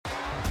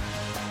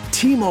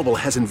T-Mobile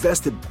has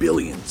invested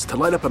billions to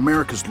light up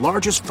America's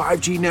largest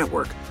 5G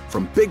network,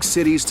 from big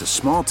cities to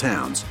small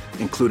towns,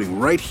 including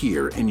right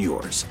here in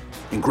yours.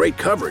 And great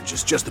coverage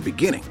is just the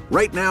beginning.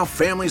 Right now,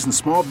 families and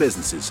small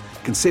businesses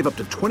can save up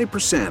to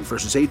 20%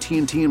 versus AT&T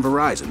and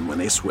Verizon when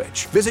they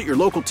switch. Visit your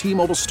local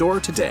T-Mobile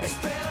store today.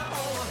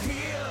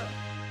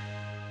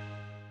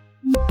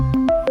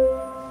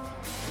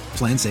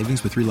 Plan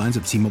savings with 3 lines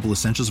of T-Mobile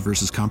Essentials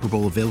versus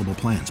comparable available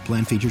plans.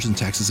 Plan features and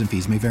taxes and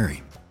fees may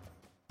vary.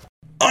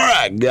 All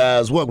right,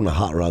 guys, welcome to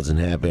Hot Rods and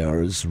Happy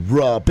Hours.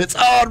 Rob Pitts,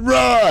 Odd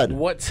Rod.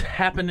 What's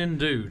happening,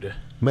 dude?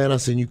 Man, I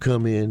seen you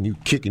come in, you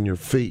kicking your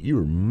feet. You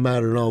were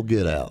madder than all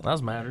get out. I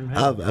was madder.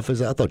 I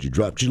thought you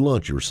dropped your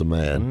lunch. You were so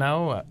mad.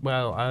 No,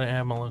 well, I didn't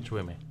have my lunch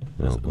with me.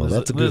 Well,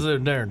 that's a This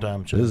good. is dinner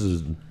time, Chuck. This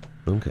is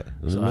okay.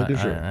 So I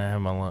sure. had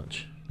my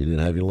lunch. You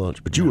didn't have your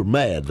lunch, but you were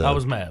mad though. I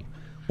was mad.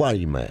 Why are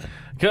you mad?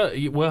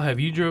 Well, have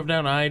you drove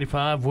down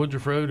I-85,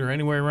 Woodruff Road, or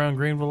anywhere around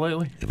Greenville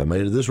lately? If I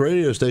made it to this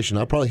radio station,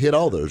 I probably hit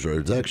all those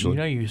roads. Actually, You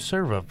know, you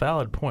serve a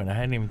valid point. I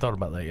hadn't even thought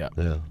about that yet.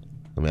 yeah.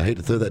 I mean, I hate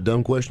to throw that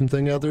dumb question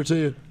thing out there to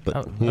you, but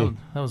That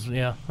was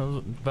a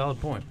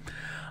valid point.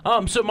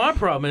 So my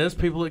problem is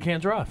people that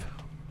can't drive,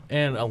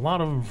 and a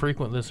lot of them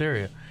frequent this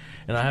area,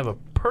 and I have a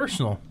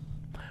personal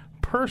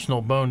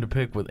bone to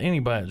pick with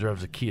anybody that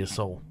drives a Kia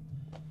Soul.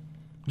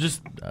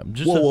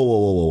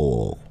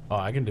 Whoa. Oh,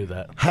 I can do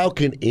that. How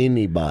can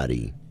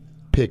anybody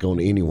pick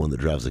on anyone that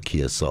drives a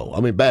Kia Soul? I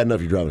mean, bad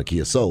enough you're driving a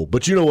Kia Soul,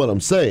 but you know what I'm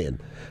saying.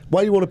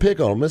 Why do you want to pick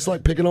on them? It's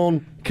like picking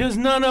on... Because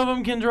none of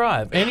them can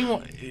drive.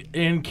 Anyone,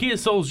 and Kia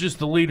Soul's just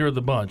the leader of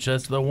the bunch.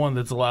 That's the one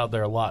that's allowed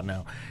there a lot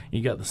now.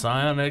 You got the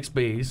Scion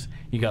XBs,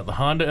 you got the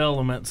Honda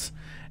Elements,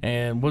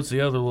 and what's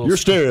the other little... You're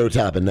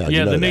stereotyping now. Yeah,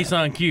 you know the that.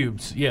 Nissan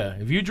Cubes. Yeah,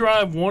 if you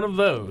drive one of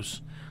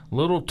those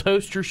little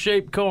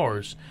toaster-shaped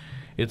cars,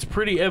 it's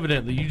pretty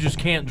evident that you just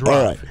can't drive.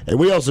 All right, and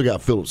we also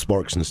got Philip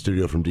Sparks in the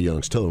studio from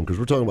DeYoung's Towing, because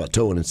we're talking about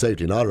towing and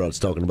safety, and Oddrod's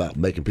talking about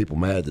making people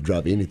mad that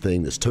drive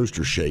anything that's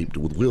toaster-shaped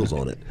with wheels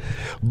on it.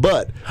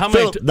 But,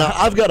 Philip, now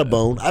I've got a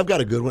bone. I've got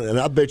a good one, and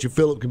I bet you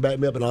Philip can back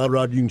me up, and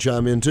Oddrod, you can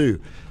chime in too.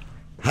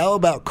 How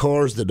about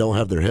cars that don't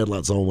have their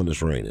headlights on when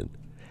it's raining?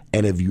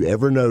 And have you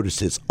ever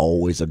noticed it's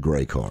always a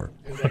gray car?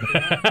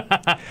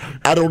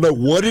 I don't know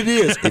what it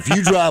is. If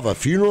you drive a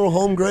funeral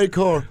home gray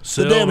car,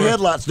 the damn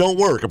headlights don't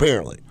work,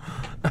 apparently.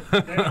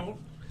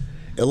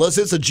 Unless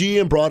it's a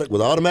GM product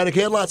with automatic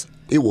headlights,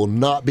 it will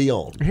not be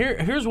on.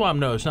 Here's what I'm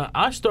noticing. Now,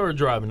 I started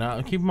driving.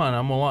 Now, keep in mind,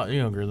 I'm a lot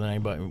younger than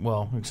anybody.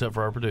 Well, except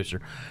for our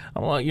producer.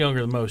 I'm a lot younger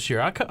than most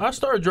here. I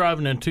started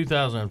driving in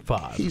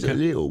 2005. He's a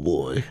little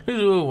boy. He's a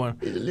little one.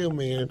 He's a little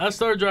man. I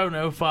started driving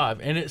in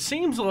 2005, and it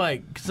seems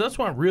like, because that's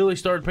when I really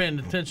started paying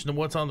attention to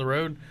what's on the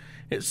road,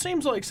 it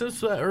seems like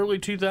since that early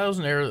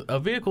 2000 era,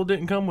 a vehicle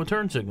didn't come with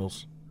turn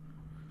signals.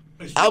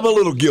 I'm a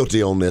little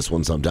guilty on this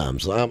one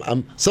sometimes.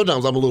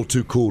 Sometimes I'm a little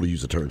too cool to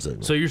use a turn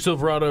signal. So your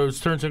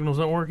Silverado's turn signals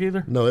don't work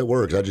either? No, it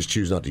works. I just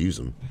choose not to use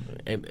them.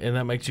 And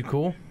that makes you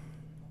cool?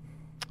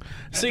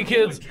 See,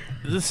 kids,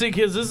 this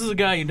is a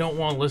guy you don't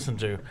want to listen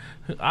to.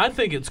 I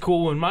think it's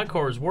cool when my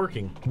car is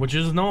working, which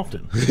isn't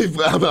often.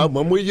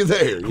 I'm with you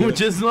there. Yeah.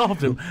 Which isn't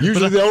often.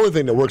 Usually the only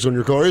thing that works on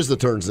your car is the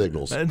turn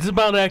signals. It's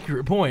about an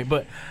accurate point,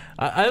 but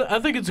I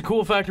think it's a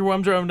cool factor when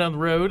I'm driving down the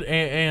road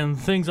and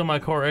things on my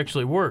car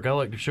actually work. I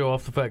like to show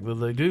off the fact that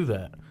they do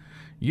that.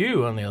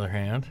 You, on the other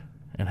hand,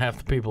 and half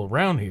the people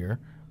around here,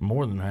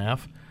 more than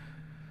half,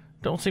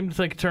 don't seem to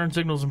think a turn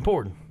signal is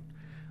important,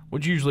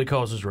 which usually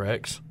causes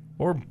wrecks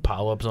or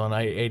pileups on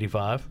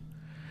 85.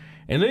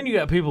 And then you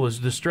got people that's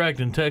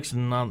distracted and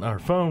texting on their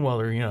phone while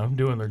they're,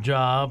 doing their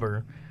job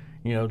or,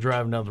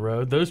 driving down the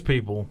road. Those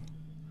people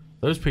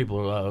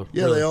are...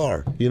 Yeah, really, they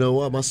are. You know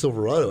what? My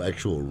Silverado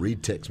actually will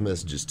read text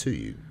messages to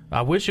you.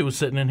 I wish it was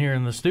sitting in here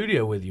in the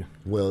studio with you.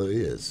 Well, it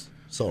is.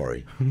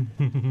 Sorry.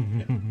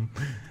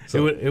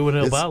 So it would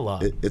help out a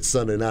lot. It's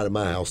Sunday night at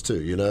my house,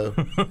 too,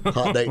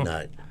 Hot date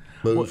night.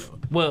 Move.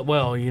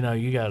 Well, you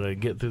got to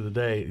get through the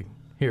day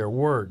here at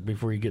work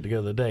before you get to go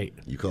to the date.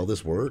 You call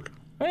this work?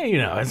 Hey,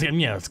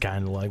 it's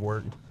kind of like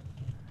work.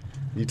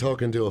 You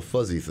talking to a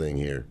fuzzy thing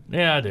here.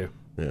 Yeah, I do.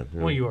 Yeah.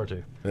 Well, you are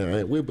too. All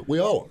right. We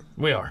all are.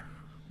 We are.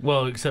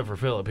 Well, except for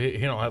Philip. He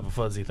don't have a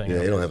fuzzy thing.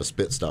 Yeah, he don't have a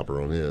spit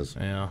stopper on his.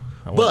 Yeah.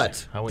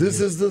 But this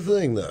is the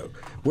thing, though.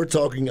 We're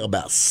talking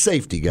about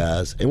safety,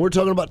 guys, and we're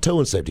talking about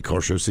towing safety. Car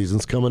show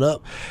season's coming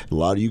up. A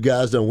lot of you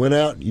guys done went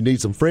out. You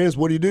need some friends.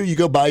 What do? You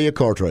go buy you a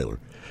car trailer.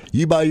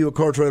 You buy you a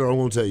car trailer, I'm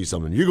going to tell you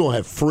something. You're going to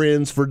have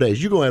friends for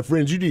days. You're going to have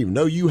friends you didn't even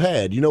know you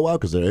had. You know why?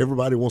 Because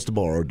everybody wants to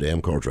borrow a damn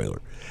car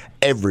trailer.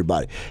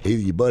 Everybody.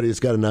 Either your buddy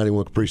that's got a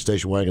 91 Caprice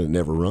station wagon that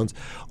never runs,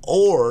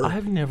 or...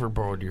 I've never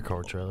borrowed your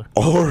car trailer.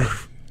 Or,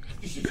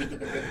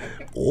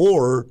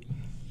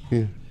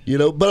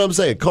 but I'm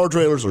saying car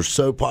trailers are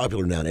so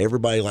popular now, and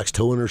everybody likes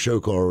towing their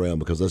show car around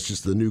because that's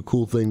just the new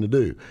cool thing to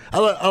do. I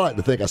like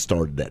to think I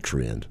started that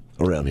trend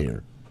around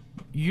here.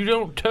 You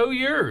don't tow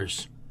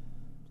yours.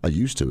 I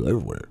used to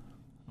everywhere.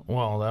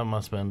 Well, that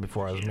must have been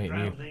before I was meeting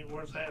you.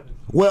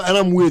 Well, and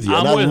I'm with you.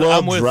 I'm and I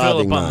love driving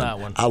Phillip mine. on that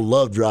one. I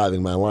love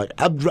driving mine. Like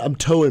I'm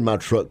towing my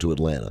truck to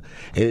Atlanta,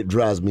 and it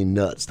drives me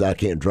nuts that I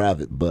can't drive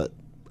it. But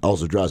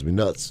also drives me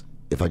nuts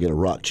if I get a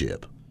rock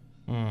chip.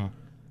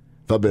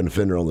 If I've been a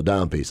fender on the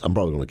dime piece, I'm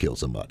probably going to kill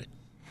somebody.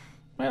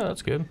 Yeah,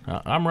 that's good.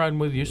 I'm riding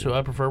with you, so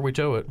I prefer we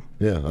tow it.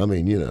 Yeah, I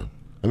mean,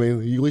 at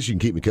least you can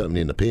keep me company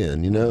in the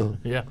pen,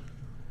 Yeah.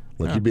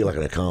 You'd be like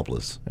an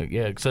accomplice.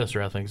 Yeah,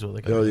 accessory, I think is what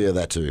they call it. Oh, yeah,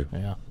 that too.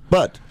 Yeah.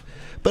 But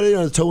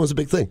the towing's a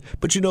big thing.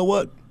 But you know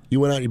what? You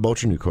went out and you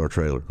bought your new car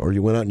trailer, or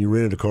you went out and you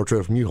rented a car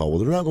trailer from U-Haul. Well,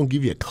 they're not going to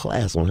give you a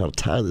class on how to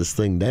tie this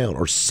thing down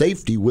or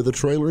safety with a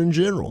trailer in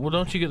general. Well,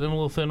 don't you get them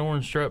little thin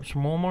orange straps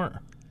from Walmart?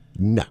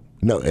 No.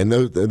 And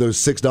those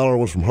 $6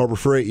 ones from Harbor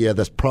Freight, yeah,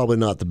 that's probably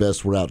not the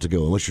best route to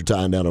go unless you're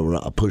tying down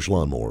a push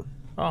lawnmower.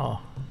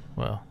 Oh,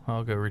 well,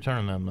 I'll go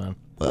return them then.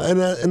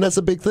 And that's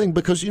a big thing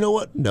because you know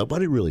what?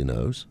 Nobody really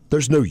knows.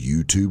 There's no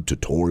YouTube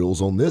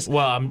tutorials on this.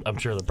 Well, I'm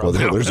sure they're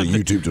probably there's a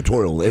YouTube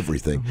tutorial on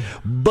everything.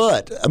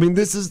 But, I mean,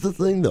 this is the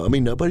thing, though. I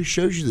mean, nobody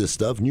shows you this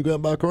stuff, and you got to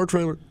buy a car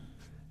trailer.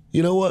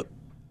 You know what?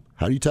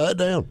 How do you tie it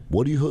down?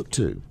 What do you hook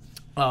to?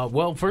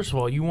 Well, first of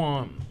all, you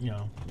want,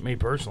 me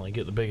personally,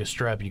 get the biggest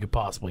strap you could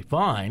possibly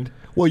find.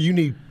 Well, you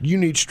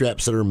need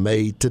straps that are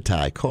made to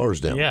tie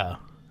cars down. Yeah.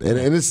 And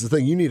this is the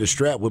thing. You need a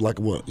strap with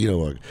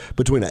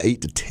between an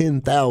 8,000 to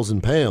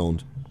 10,000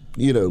 pound,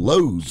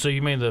 load. So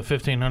you mean the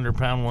 1,500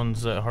 pound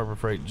ones at Harbor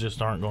Freight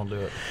just aren't going to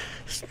do it?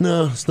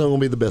 No, it's not going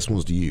to be the best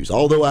ones to use.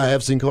 Although I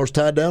have seen cars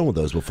tied down with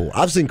those before.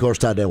 I've seen cars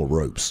tied down with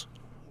ropes,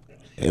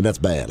 and that's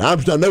bad. I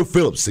know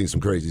Philip's seen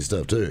some crazy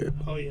stuff too.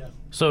 Oh yeah.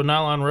 So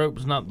nylon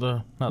rope's not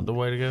the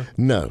way to go?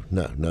 No.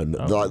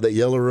 Like that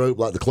yellow rope,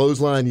 like the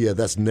clothesline, yeah,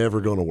 that's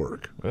never going to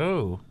work.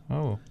 Oh.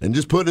 And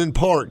just putting it in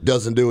park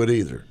doesn't do it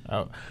either.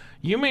 Oh.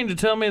 You mean to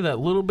tell me that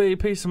little bitty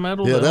piece of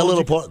metal? Yeah, that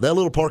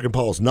little parking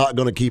pawl is not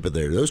going to keep it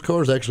there. Those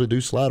cars actually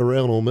do slide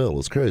around on metal.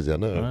 It's crazy, I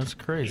know. Oh, that's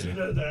crazy.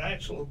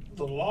 The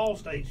law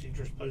states that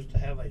you're supposed to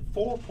have a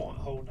 4-point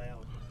hold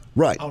down.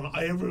 Right. On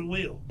every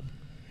wheel.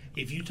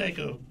 If you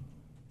go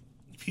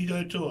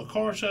to a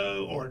car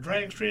show or a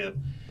drag strip,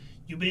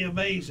 you'll be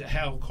amazed at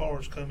how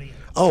cars come in.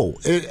 Oh,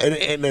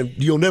 and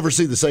you'll never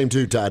see the same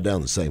two tied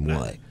down the same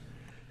way.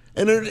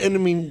 And I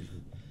mean,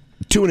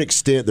 to an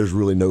extent, there's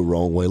really no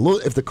wrong way.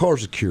 Look, if the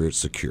car's secure, it's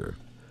secure.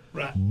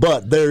 Right.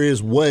 But there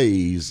is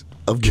ways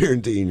of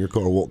guaranteeing your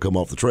car won't come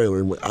off the trailer.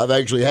 And I've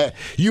actually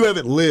you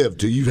haven't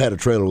lived till you've had a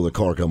trailer with a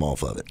car come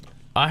off of it.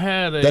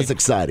 That's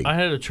exciting. I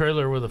had a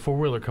trailer with a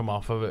 4-wheeler come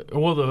off of it.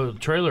 Well, the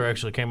trailer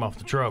actually came off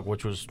the truck,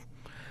 which was...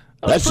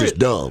 That's just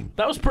dumb.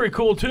 That was pretty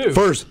cool, too.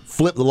 First,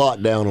 flip the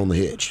lock down on the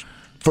hitch.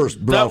 First,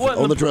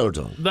 on the trailer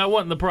tongue. That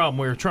wasn't the problem.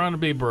 We were trying to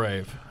be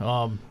brave.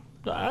 I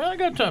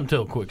got time to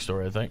tell a quick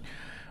story, I think.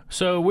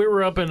 So we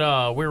were up in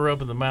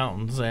the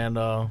mountains, and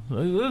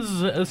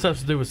this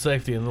has to do with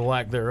safety and the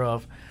lack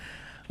thereof.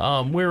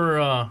 We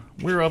were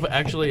up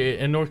actually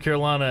in North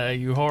Carolina at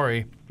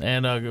Uharri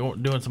and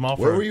doing some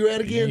off-road. Where were you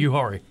at again?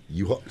 Uharri.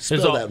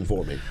 Spell that one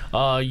for me.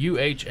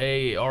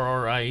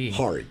 Uharrie.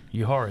 Harry.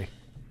 Uharri.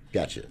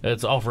 Gotcha.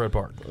 It's off-road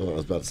park. Oh, I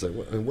was about to say,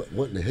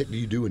 what in the heck do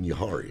you do in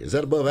Uharri? Is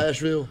that above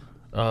Asheville?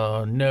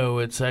 No,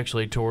 it's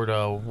actually toward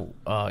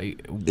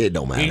it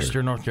don't matter.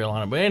 Eastern North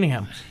Carolina. But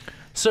anyhow,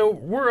 so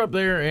we're up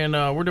there and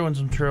we're doing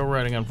some trail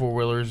riding on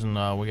 4-wheelers, and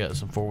we got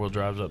some 4-wheel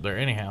drives up there.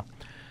 Anyhow,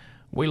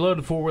 we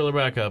loaded the 4-wheeler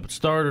back up. It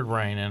started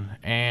raining,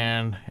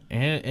 and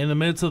in the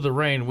midst of the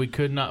rain, we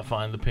could not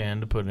find the pin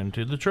to put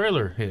into the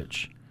trailer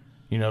hitch.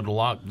 To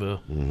lock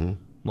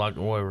lock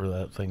whatever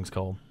that thing's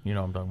called. You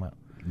know what I'm talking about.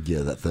 Yeah,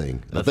 that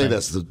thing. I think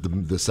that's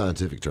the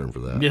scientific term for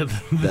that. Yeah,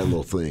 that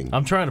little thing.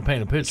 I'm trying to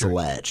paint a picture. It's a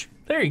latch.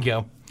 There you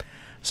go.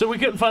 So we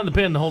couldn't find the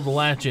pin to hold the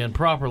latch in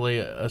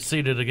properly,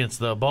 seated against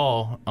the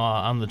ball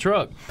on the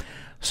truck.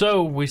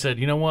 So we said,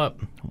 you know what?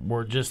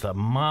 We're just a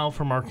mile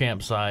from our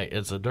campsite.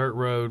 It's a dirt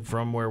road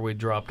from where we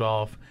dropped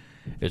off.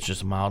 It's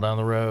just a mile down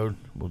the road.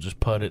 We'll just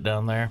put it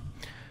down there.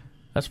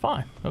 That's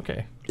fine.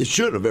 Okay. It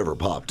shouldn't have ever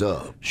popped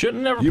up. You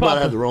might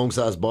have had the wrong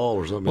size ball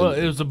or something. Well,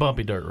 it was a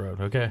bumpy dirt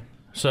road. Okay.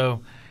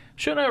 So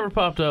shouldn't have ever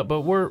popped up,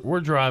 but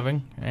we're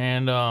driving,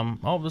 and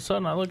all of a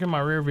sudden I look in my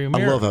rearview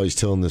mirror. I love how he's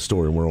telling this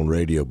story and we're on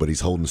radio, but he's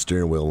holding the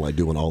steering wheel and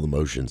doing all the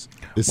motions.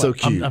 It's so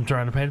cute. I'm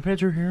trying to paint a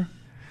picture here.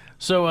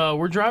 So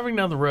we're driving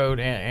down the road,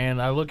 and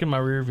I look in my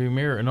rearview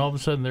mirror, and all of a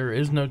sudden there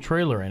is no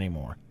trailer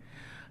anymore.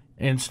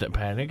 Instant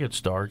panic.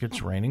 It's dark.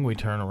 It's raining. We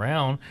turn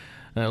around,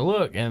 and I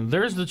look, and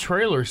there's the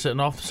trailer sitting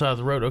off the side of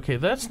the road. Okay,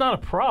 that's not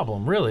a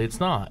problem. Really, it's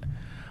not.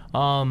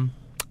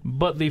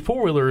 But the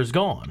 4-wheeler is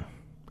gone.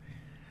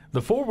 The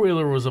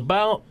 4-wheeler was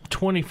about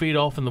 20 feet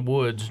off in the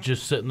woods,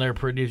 just sitting there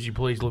pretty as you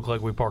please. Looked like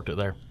we parked it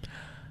there.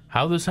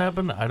 How this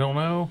happened, I don't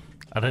know.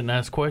 I didn't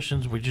ask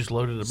questions. We just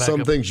loaded it back up.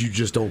 Some things you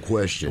just don't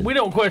question. We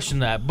don't question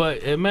that,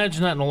 but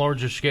imagine that in a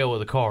larger scale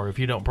with a car if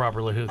you don't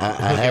properly hook I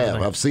have.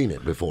 everything. I've seen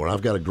it before, and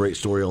I've got a great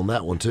story on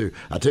that one, too.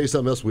 I'll tell you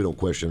something else we don't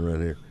question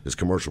around here is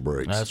commercial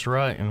brakes. That's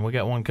right, and we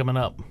got one coming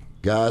up.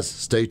 Guys,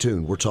 stay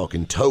tuned. We're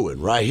talking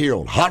towing right here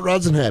on Hot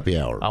Rods and Happy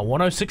Hour.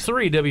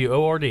 106.3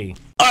 WORD.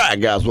 All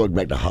right, guys, welcome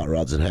back to Hot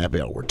Rods and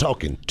Happy Hour. We're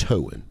talking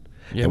towing.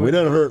 Yeah, and we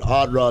done heard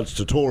Hot Rod's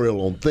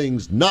tutorial on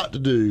things not to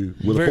do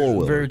with a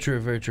 4-wheeler. Very true,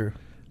 very true.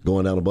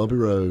 Going down a bumpy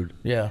road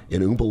in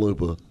Oompa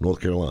Loompa, North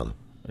Carolina.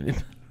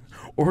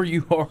 or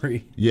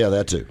Uhari. Yeah,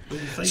 that too.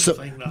 So,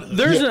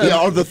 There's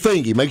or the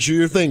thingy. Make sure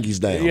your thingy's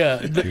down. Yeah,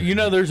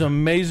 there's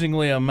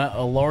amazingly a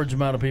large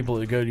amount of people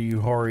that go to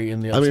Uhari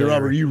in the upstate. I mean,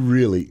 Robert, area. you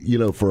really,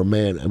 for a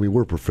man, I mean,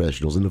 we're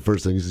professionals, and the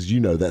first thing is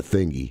that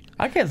thingy.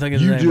 I can't think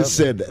of the you name. You just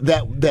said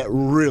that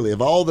really,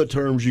 of all the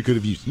terms you could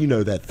have used,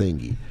 that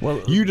thingy.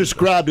 Well, you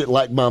described it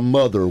like my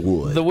mother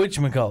would. The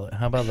whatchamacallit.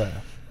 How about that?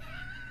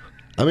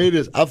 I mean, it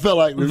is. I felt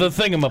like the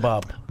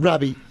thingamabob.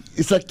 Robbie,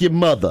 it's like your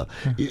mother.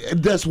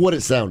 That's what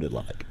it sounded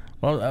like.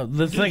 Well,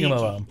 the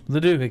thingamabob, the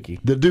doohickey,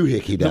 the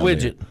doohickey, the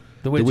widget,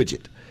 the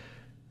widget.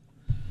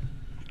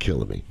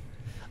 Killing me.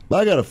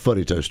 I got a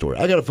funny tow story.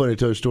 I've got a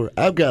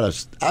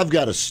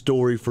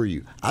story for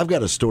you. I've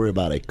got a story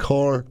about a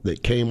car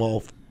that came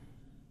off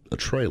a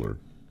trailer.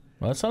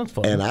 Well, that sounds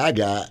fun. And I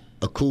got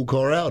a cool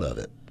car out of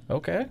it.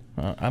 Okay,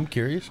 I'm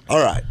curious.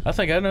 All right. I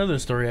think I know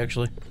this story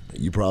actually.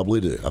 You probably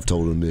do. I've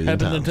told it a million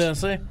times. Happened in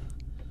Tennessee?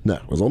 No,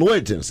 it was on the way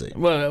to Tennessee.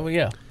 Well,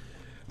 yeah.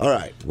 All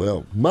right.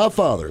 Well, my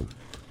father,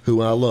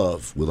 who I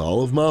love with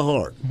all of my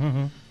heart,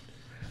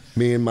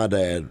 me and my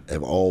dad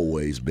have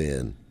always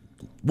been,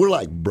 we're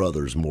like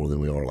brothers more than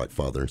we are like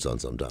father and son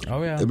sometimes.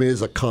 Oh, yeah. I mean, it's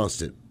a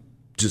constant,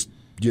 just,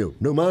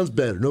 no, mine's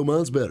better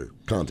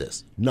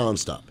contest,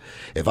 nonstop.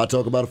 If I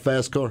talk about a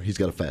fast car, he's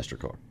got a faster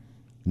car.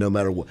 No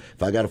matter what.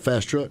 If I got a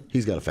fast truck,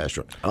 he's got a fast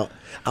truck.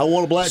 I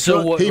want a black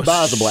truck, he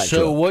buys a black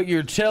truck. So what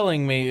you're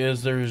telling me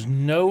is there's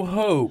no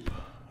hope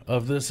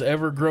of this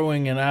ever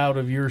growing and out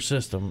of your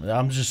system.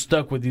 I'm just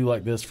stuck with you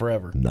like this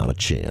forever. Not a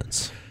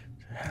chance.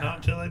 Not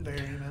until they bury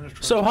him in a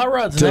truck. So Hot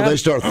Rods until they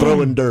start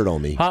throwing dirt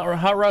on me.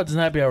 Hot Rods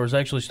and Happy Hour is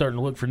actually starting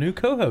to look for new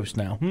co-hosts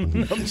now.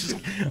 I'm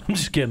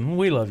just kidding.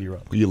 We love you,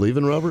 Rob. You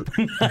leaving, Robert?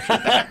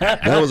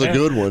 That was a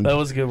good one. That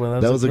was a good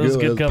one. That was a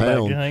good comeback.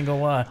 Pound. I ain't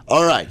gonna lie.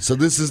 All right, so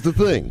this is the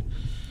thing.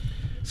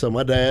 So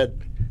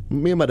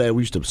me and my dad,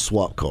 we used to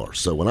swap cars.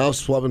 So when I was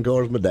swapping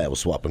cars, my dad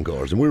was swapping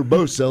cars. And we were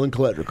both selling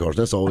collector cars.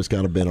 That's always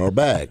kind of been our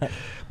bag.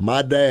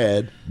 My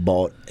dad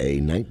bought a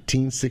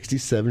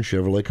 1967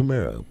 Chevrolet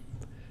Camaro.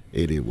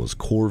 It was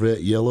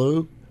Corvette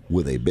yellow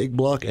with a big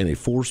block and a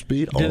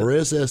 4-speed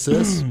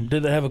RSSS.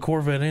 Did it have a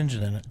Corvette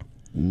engine in it?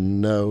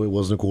 No, it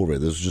wasn't a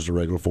Corvette. This was just a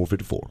regular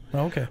 454. Oh,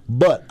 okay.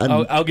 But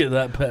I'll get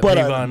that pet but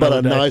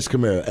a nice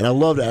Camaro. And I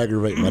love to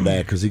aggravate my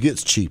dad because he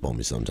gets cheap on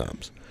me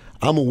sometimes.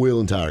 I'm a wheel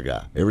and tire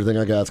guy. Everything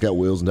I got's got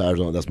wheels and tires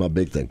on it. That's my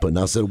big thing. Putting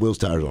a nice set of wheels,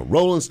 tires on.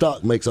 Rolling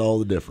stock makes all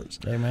the difference.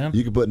 Hey, man.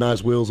 You can put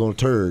nice wheels on a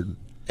turd,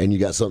 and you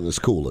got something that's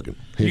cool looking.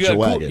 You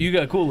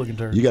got a cool looking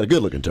turd. You got a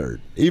good looking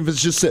turd, even if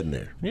it's just sitting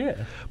there.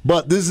 Yeah.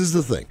 But this is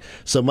the thing.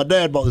 So my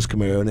dad bought this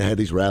Camaro, and it had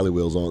these rally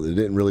wheels on it that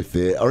didn't really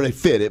fit, or they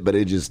fit it, but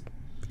it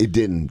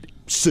didn't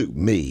suit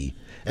me.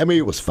 I mean,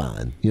 it was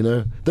fine.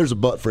 There's a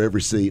butt for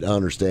every seat. I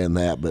understand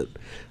that, but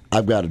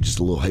I've got just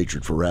a little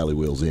hatred for rally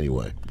wheels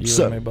anyway.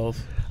 You and me both.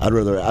 I'd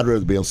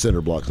rather be on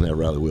center blocks than have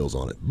rally wheels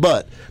on it.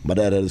 But my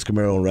dad had his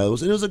Camaro on rally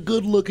wheels, and it was a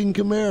good-looking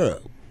Camaro.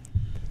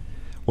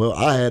 Well,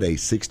 I had a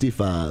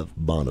 65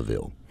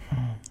 Bonneville.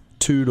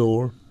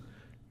 2-door.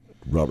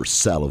 Robert's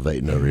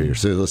salivating over here.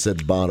 So I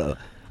said I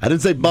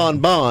didn't say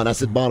Bon, I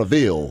said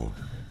Bonneville.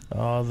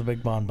 Oh, the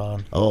big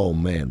Bon. Oh,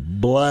 man.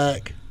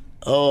 Black.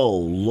 Oh,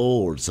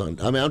 Lord, son.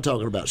 I mean, I'm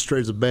talking about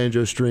straight as a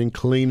banjo string,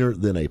 cleaner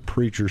than a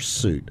preacher's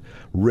suit.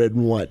 Red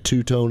and white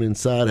two-tone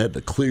inside, had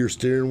the clear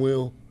steering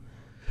wheel.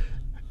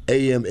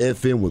 AM,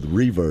 FM with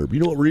reverb. You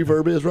know what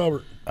reverb is,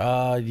 Robert?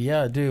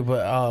 Yeah, I do,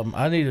 but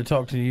I need to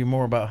talk to you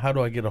more about how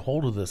do I get a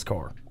hold of this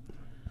car.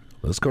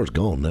 Well, this car's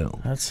gone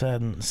now. That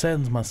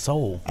saddens my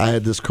soul. I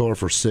had this car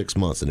for 6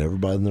 months, and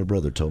everybody and their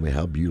brother told me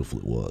how beautiful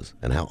it was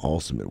and how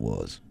awesome it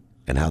was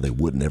and how they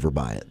would never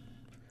buy it.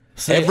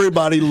 See,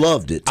 everybody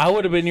loved it. I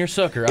would have been your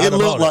sucker. It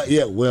looked like,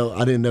 yeah, well,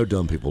 I didn't know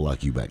dumb people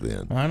like you back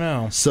then. I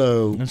know.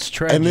 So, it's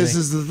tragic. And this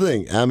is the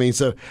thing. I mean,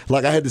 so,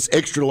 like, I had this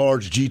extra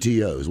large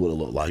GTO is what it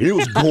looked like. It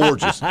was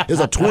gorgeous. It's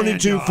a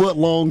 22-foot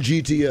long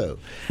GTO.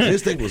 And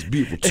this thing was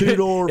beautiful.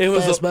 2-door,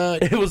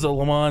 fastback. It was a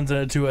Le Mans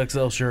and a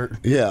 2XL shirt.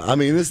 Yeah, I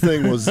mean, this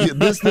thing was the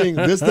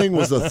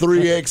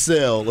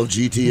 3XL of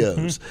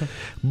GTOs.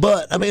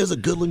 But, I mean, it was a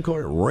good-looking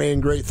car. It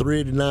ran great,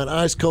 389,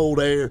 ice-cold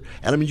air.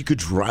 And, I mean, you could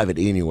drive it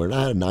anywhere. And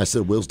I had a nice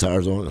set of wheels,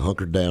 tires on it,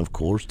 hunkered down, of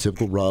course,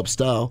 typical Rob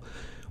style.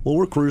 Well,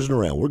 we're cruising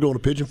around. We're going to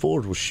Pigeon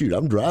Forge. Well, shoot,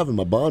 I'm driving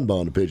my Bon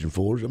to Pigeon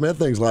Forge. I mean, that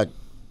thing's like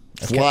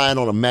flying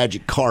on a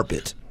magic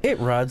carpet. It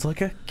rides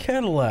like a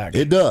Cadillac.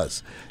 It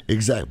does.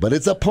 Exactly. But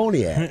it's a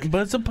Pontiac.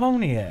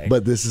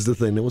 But this is the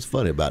thing that was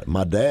funny about it.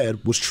 My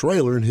dad was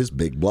trailering his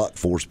big block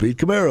 4-speed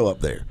Camaro up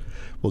there.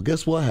 Well,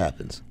 guess what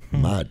happens?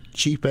 My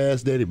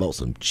cheap-ass daddy bought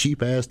some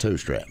cheap-ass toe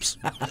straps.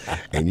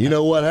 And you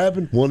know what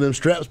happened? One of them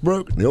straps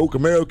broke, and the old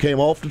Camaro came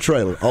off the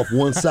trailer, off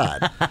one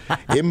side.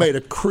 It made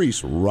a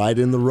crease right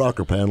in the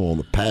rocker panel on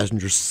the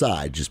passenger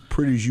side, just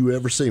pretty as you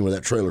ever seen, where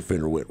that trailer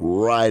fender went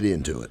right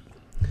into it.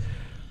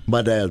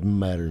 My dad's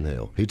madder than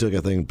hell. He took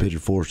that thing to Pigeon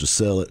Forge to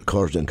sell it. The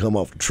car didn't come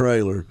off the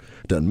trailer,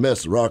 done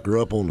mess the rocker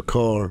up on the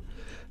car.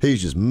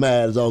 He's just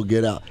mad as all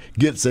get out.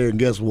 Gets there, and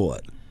guess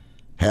what?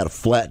 Had a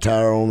flat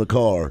tire on the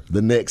car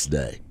the next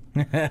day.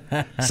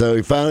 So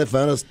he finally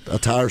found a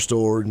tire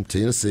store in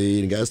Tennessee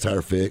and got his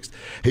tire fixed.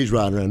 He's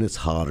riding around. It's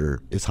hotter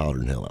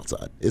than hell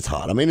outside. It's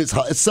hot. I mean, it's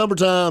hot. It's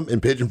summertime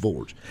in Pigeon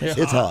Forge.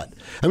 It's hot.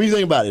 I mean, you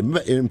think about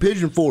it. In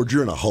Pigeon Forge,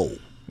 you're in a hole.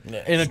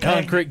 In a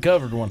concrete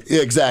covered one.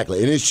 Yeah,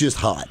 exactly. And it's just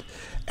hot.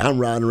 I'm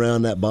riding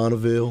around that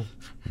Bonneville,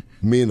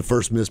 me and the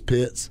First Miss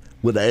Pitts,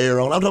 with the air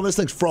on. I'm talking about this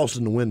thing's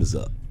frosting the windows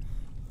up.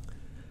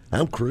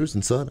 I'm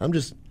cruising, son. I'm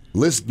just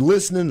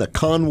listening to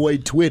Conway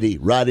Twitty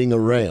riding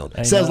around.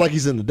 Sounds like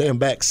he's in the damn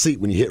back seat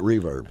when you hit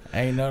reverb.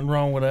 Ain't nothing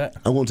wrong with that.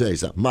 I'm going to tell you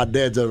something. My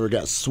dad's over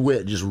got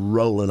sweat just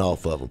rolling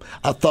off of him.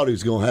 I thought he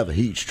was going to have a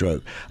heat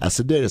stroke. I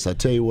said, Dennis, I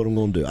tell you what I'm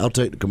going to do. I'll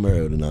take the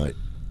Camaro tonight.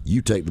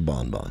 You take the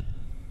Bonbon.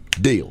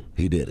 Deal.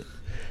 He did it.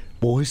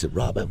 Boy, he said,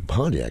 Rob, that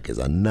Pontiac is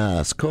a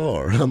nice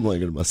car. I'm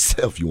thinking to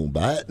myself, you won't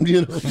buy it?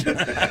 You know?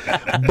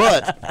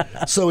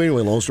 But, so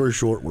anyway, long story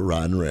short, we're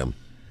riding around.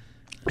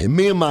 And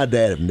me and my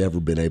dad have never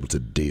been able to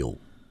deal,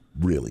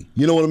 really.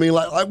 You know what I mean?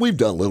 Like we've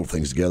done little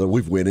things together.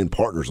 We've went in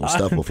partners on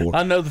stuff before.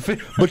 I know the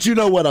feeling. But you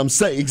know what I'm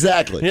saying.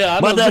 Exactly. Yeah,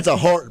 my dad's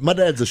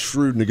a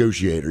shrewd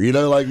negotiator. You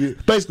know, like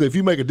basically if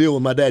you make a deal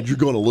with my dad, you're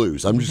going to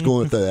lose. I'm just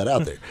going to throw that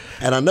out there.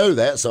 And I know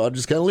that, so I'm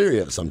just kind of leery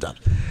of it sometimes.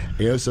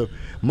 You know, so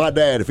my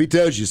dad, if he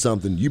tells you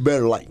something, you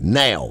better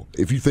now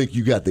if you think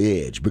you got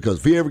the edge. Because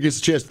if he ever gets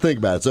a chance to think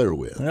about it, it's over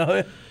with. Oh,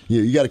 yeah.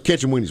 You got to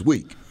catch him when he's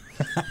weak.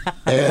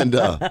 And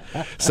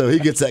so he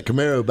gets that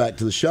Camaro back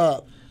to the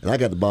shop, and I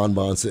got the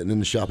Bonbon sitting in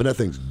the shop, and that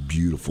thing's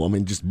beautiful. I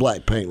mean, just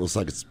black paint, looks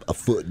like it's a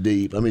foot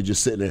deep. I mean,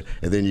 just sitting there,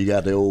 and then you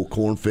got the old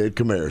corn-fed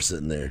Camaro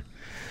sitting there.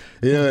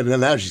 You know, and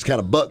now she's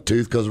kind of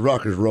buck-toothed because the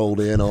rockers rolled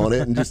in on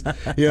it, and just,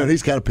 you know, and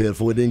he's kind of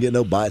pitiful. He didn't get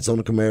no bites on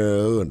the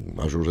Camaro, and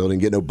I sure didn't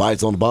get no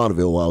bites on the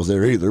Bonneville while I was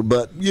there either,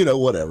 but, you know,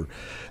 whatever.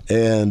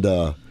 And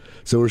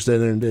so we're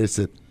standing there, and Dad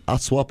said, I'll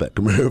swap that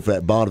Camaro for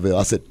that Bonneville.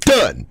 I said,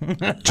 done.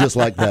 Just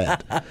like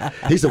that.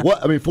 He said,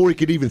 what? I mean, before he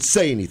could even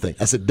say anything,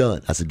 I said,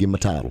 done. I said, give him my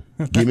title.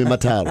 Give me my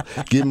title.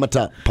 Give him my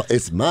title.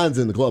 Mine's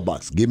in the glove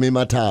box. Give me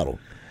my title.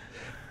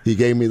 He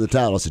gave me the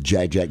title. I said,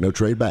 Jack, no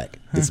trade back.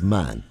 It's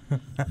mine.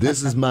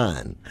 This is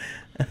mine.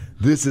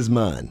 This is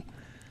mine.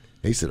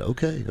 He said,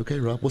 okay,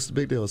 Rob, what's the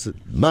big deal? I said,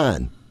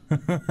 mine.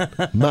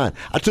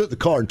 I took the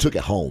car and took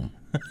it home.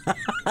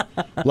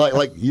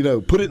 like you know,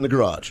 put it in the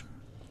garage.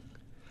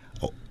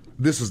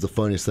 This is the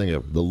funniest thing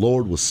ever. The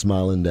Lord was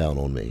smiling down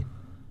on me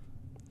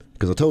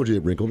because I told you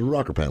it wrinkled a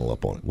rocker panel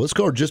up on it. Well, this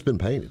car had just been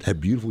painted. It had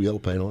beautiful yellow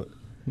paint on it.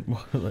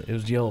 Well, it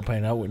was yellow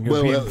paint. I wouldn't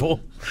go beautiful.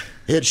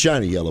 It had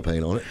shiny yellow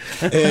paint on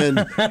it.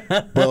 And,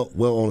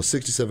 well, on a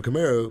 67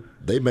 Camaro,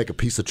 they make a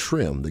piece of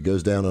trim that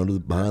goes down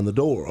behind the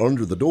door.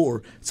 Under the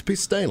door, it's a piece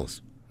of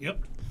stainless. Yep.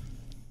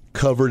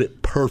 Covered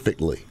it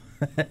perfectly.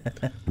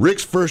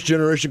 Rick's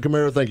first-generation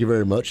Camaro, thank you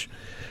very much.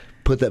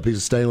 Put that piece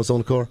of stainless on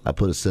the car. I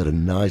put a set of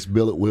nice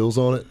billet wheels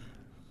on it.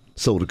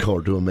 Sold a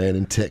car to a man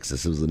in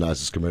Texas. It was the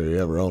nicest Camaro he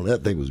ever owned.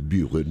 That thing was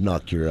beautiful. It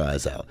knocked your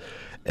eyes out.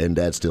 And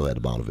Dad still had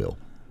the Bonneville.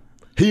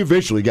 He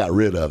eventually got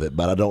rid of it,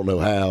 but I don't know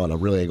how, and I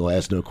really ain't going to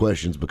ask no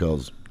questions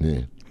because,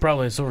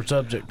 probably a sore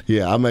subject.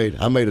 Yeah, I made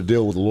a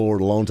deal with the Lord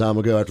a long time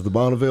ago after the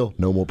Bonneville.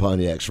 No more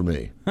Pontiacs for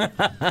me.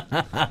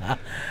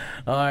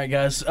 All right,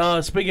 guys.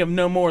 Speaking of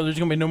no more, there's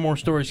going to be no more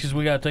stories because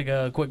we got to take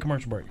a quick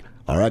commercial break.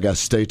 All right, guys,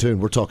 stay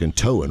tuned. We're talking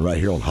towing right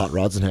here on Hot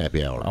Rods and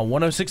Happy Hour. On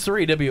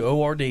 106.3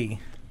 WORD.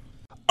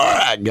 All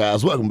right,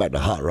 guys, welcome back to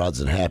Hot Rods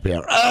and Happy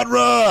Hour. Hot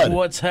Rod!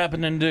 What's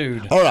happening,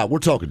 dude? All right, we're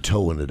talking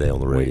towing today on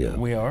the radio.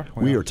 We are.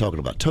 We are talking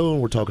about towing.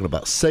 We're talking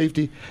about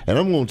safety. And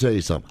I'm going to tell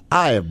you something.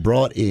 I have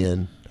brought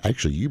in,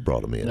 actually, you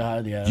brought them in.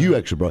 Yeah.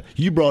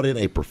 You brought in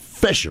a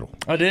professional.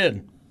 I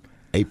did.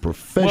 A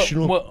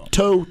professional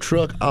tow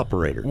truck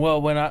operator.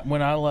 Well, when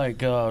I like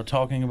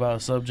talking about a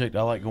subject,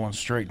 I like going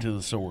straight to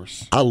the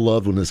source. I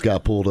loved when this guy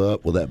pulled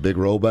up with that big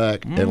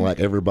rollback, and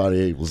like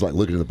everybody was like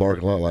looking in the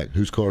parking lot, like,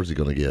 whose car is he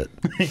going to get?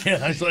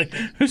 Yeah, I was like,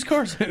 whose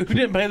car's who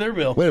didn't pay their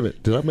bill? Wait a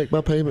minute, did I make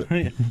my payment?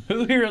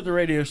 Who here at the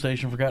radio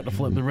station forgot to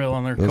flip the bill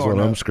on their car? That's what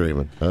I'm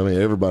screaming. I mean,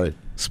 everybody.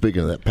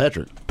 Speaking of that,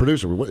 Patrick,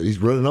 producer, he's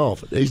running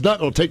off. He's not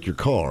going to take your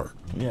car.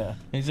 Yeah,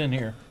 he's in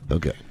here.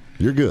 Okay,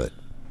 you're good.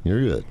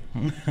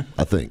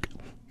 I think.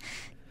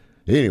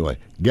 Anyway,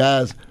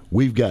 guys,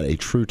 we've got a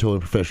true towing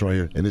professional right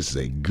here, and this is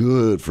a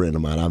good friend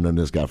of mine. I've known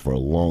this guy for a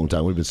long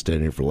time. We've been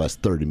standing here for the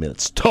last 30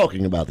 minutes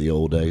talking about the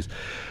old days.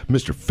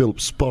 Mr.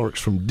 Philip Sparks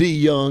from D.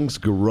 Young's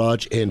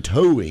Garage and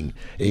Towing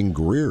in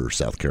Greer,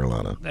 South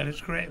Carolina. That is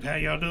correct. How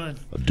y'all doing?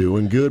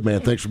 Doing good,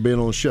 man. Thanks for being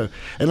on the show.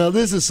 And now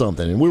this is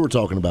something, and we were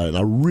talking about it, and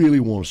I really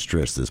want to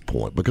stress this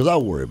point because I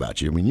worry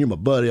about you. I mean, you're my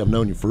buddy. I've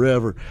known you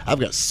forever. I've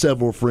got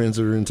several friends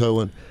that are in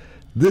towing.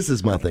 This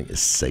is my thing, is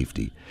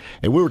safety.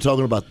 And we were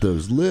talking about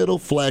those little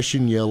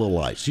flashing yellow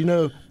lights. You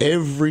know,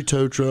 every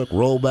tow truck,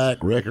 rollback,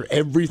 wrecker,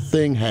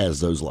 everything has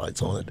those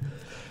lights on it.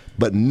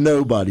 But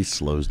nobody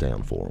slows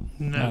down for them.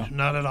 No,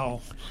 not at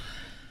all.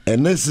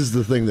 And this is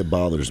the thing that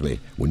bothers me.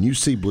 When you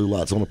see blue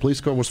lights on a police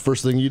car, what's the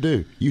first thing you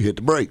do? You hit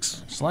the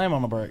brakes. Slam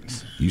on the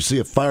brakes. You see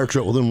a fire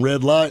truck with them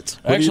red lights,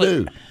 what do you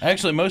do?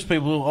 Actually, most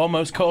people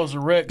almost cause a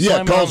wreck.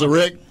 Yeah, cause a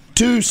wreck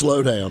to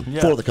slow down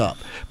for the cop.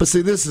 But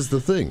see, this is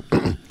the thing.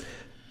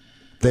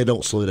 They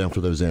don't slow down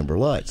for those amber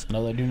lights.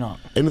 No, they do not.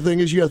 And the thing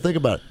is, you got to think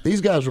about it.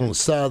 These guys are on the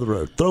side of the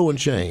road, throwing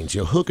chains,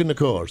 hooking the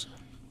cars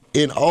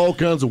in all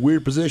kinds of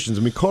weird positions.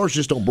 I mean, cars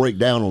just don't break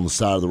down on the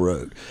side of the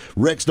road.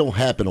 Wrecks don't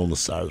happen on the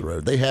side of the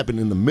road. They happen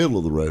in the middle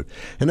of the road,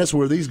 and that's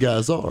where these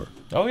guys are.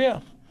 Oh,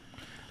 yeah.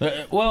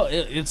 Well,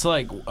 it's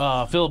like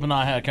Philip and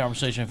I had a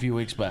conversation a few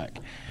weeks back,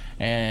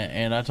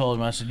 and I told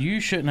him, I said, you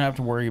shouldn't have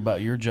to worry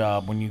about your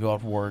job when you go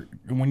off to work.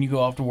 When you go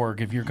off to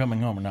work, if you're coming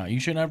home or not, you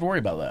shouldn't have to worry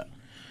about that.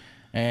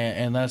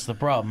 And that's the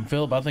problem.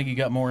 Philip, I think you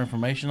got more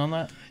information on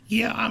that?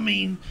 Yeah, I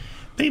mean,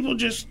 people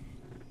just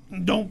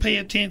don't pay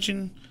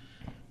attention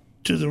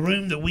to the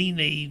room that we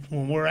need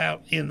when we're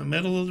out in the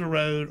middle of the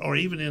road or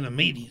even in a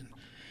median.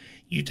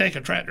 You take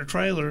a tractor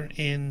trailer,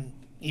 and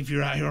if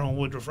you're out here on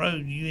Woodruff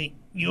Road,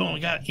 you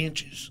only got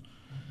inches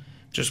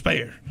to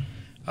spare.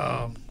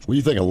 Well,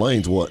 you think a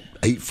lane's,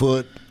 8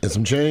 foot and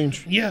some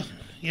change? Yeah,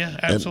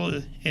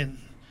 absolutely. And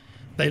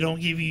they don't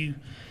give you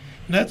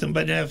nothing.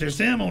 But now if there's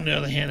them, on the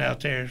other hand,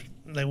 out there,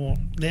 they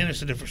won't. Then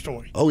it's a different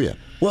story. Oh, yeah.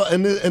 Well,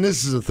 and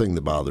this is the thing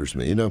that bothers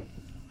me.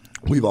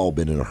 We've all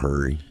been in a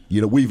hurry.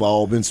 We've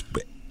all been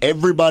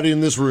everybody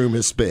in this room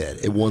has sped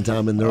at one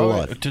time in their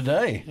life.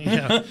 Today.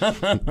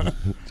 Yeah.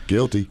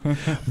 Guilty.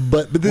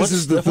 But this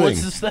is the thing.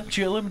 What's the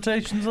statute of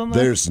limitations on that?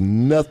 There's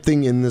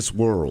nothing in this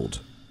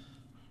world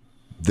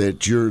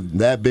that you're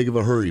that big of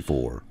a hurry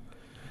for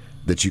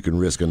that you can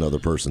risk another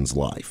person's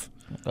life.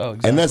 Oh,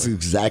 exactly. And that's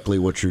exactly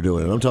what you're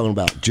doing. And I'm talking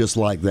about just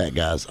like that,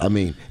 guys. I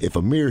mean, if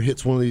a mirror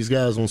hits one of these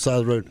guys on the side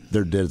of the road,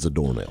 they're dead as a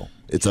doornail.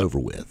 It's over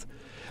with.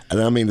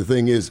 And I mean, the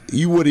thing is,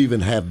 you would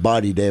even have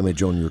body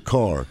damage on your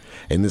car,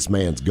 and this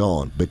man's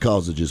gone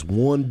because of just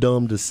one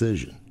dumb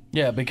decision.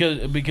 Yeah,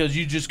 because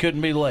you just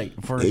couldn't be late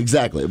for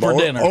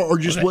dinner. Or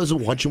just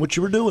wasn't watching what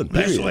you were doing.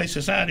 Period. That's the way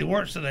society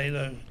works today,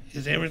 though,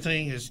 is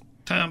everything is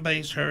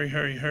time-based, hurry,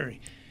 hurry,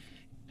 hurry.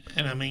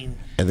 And I mean...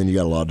 And then you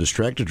got a lot of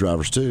distracted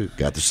drivers, too.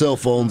 Got their cell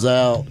phones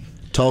out,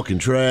 talking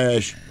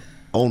trash,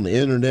 on the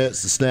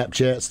internets, the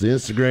Snapchats, the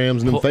Instagrams,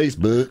 and them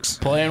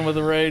Facebooks. Playing with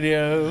the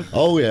radio.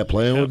 Oh, yeah,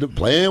 playing with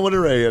the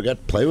radio. Got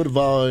to play with the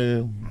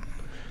volume.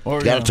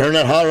 Got to turn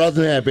that Hot Rods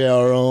and Happy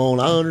Hour on.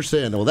 I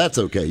understand. Well, that's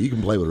okay. You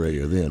can play with the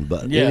radio then,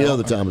 but any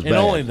other time is bad.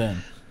 And only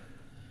then.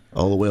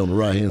 All the way on the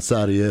right-hand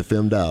side of your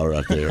FM dial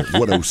right there,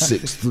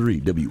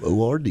 106.3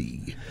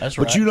 WORD. That's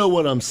right. But you know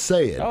what I'm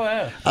saying. Oh,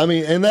 yeah. I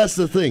mean, and that's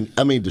the thing.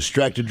 I mean,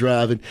 distracted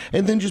driving,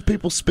 and then just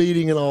people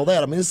speeding and all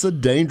that. I mean, it's a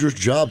dangerous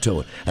job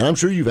towing. And I'm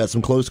sure you've had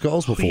some close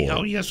calls before.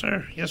 Oh, yes,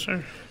 sir. Yes,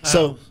 sir.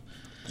 So,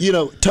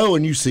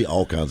 towing, you see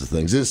all kinds of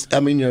things.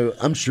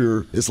 I'm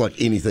sure it's like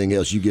anything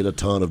else. You get a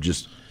ton of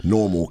just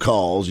normal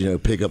calls,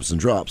 pickups and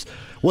drops.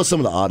 What's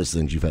some of the oddest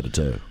things you've had to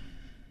tow?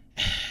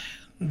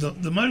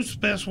 The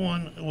most best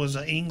one was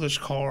an English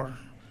car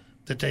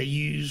that they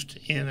used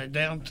in a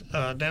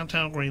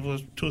downtown Greenville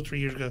 2 or 3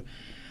 years ago.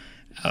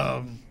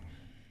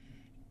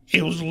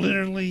 It was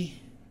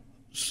literally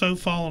so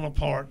falling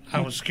apart,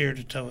 I was scared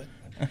to tow it.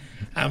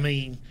 I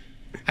mean,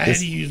 I had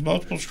to use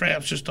multiple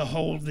straps just to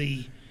hold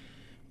it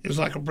was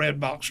like a bread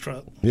box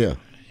truck. Yeah.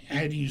 I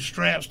had to use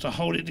straps to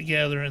hold it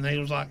together, and they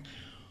was like,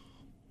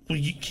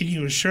 can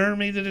you assure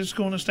me that it's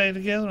going to stay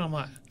together? I'm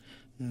like,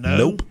 no.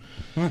 Nope.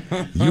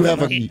 You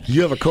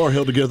have a car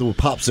held together with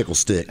popsicle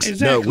sticks.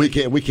 Exactly.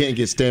 No, we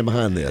can't stand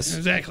behind this.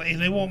 Exactly.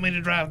 And they want me to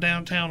drive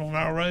downtown on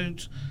our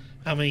roads.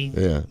 I mean,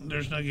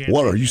 there's no guarantee.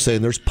 What, are you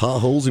saying there's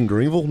potholes in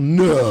Greenville?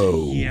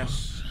 No.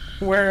 Yes.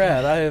 Where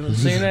at? I haven't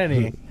seen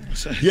any.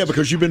 Yeah,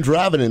 because you've been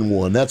driving in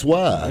one. That's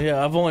why.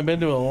 Yeah, I've only been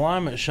to an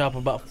alignment shop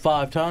about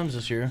 5 times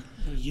this year.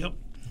 Yep.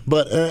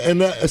 But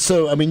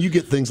you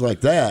get things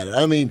like that.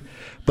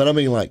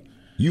 Like,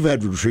 you've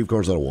had to retrieve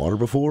cars out of water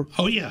before?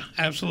 Oh, yeah,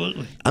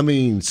 absolutely. I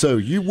mean, so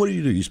what do?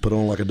 You just put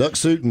on like a duck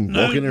suit and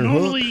walk in there and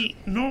hook?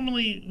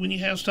 Normally, when you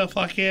have stuff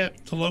like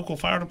that, the local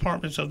fire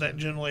departments of that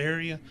general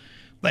area,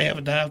 they have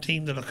a dive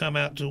team that'll come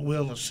out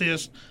will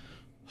assist,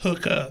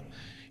 hook up,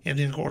 and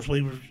then, of course,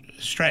 we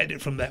extract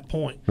it from that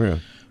point. Yeah.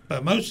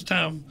 But most of the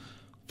time,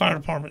 fire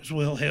departments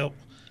will help.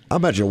 I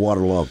imagine a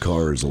waterlogged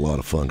car is a lot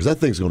of fun because that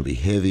thing's going to be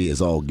heavy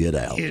as all get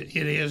out. It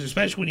is,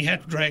 especially when you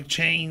have to drag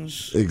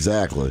chains.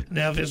 Exactly.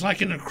 Now, if it's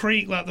like in a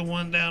creek, like the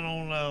one down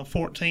on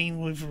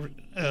 14, we've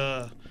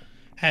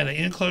had an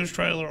enclosed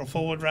trailer, a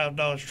four-wheel drive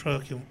Dodge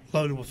truck, and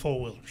loaded with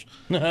four-wheelers.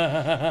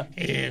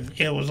 And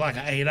it was like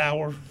an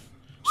 8-hour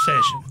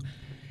session.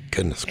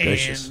 Goodness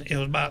gracious. And it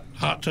was about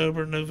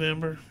October,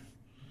 November.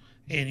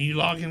 And you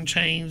log in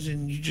chains,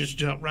 and you just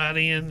jump right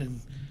in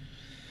and...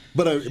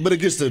 But it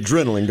gets the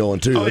adrenaline going,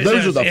 too.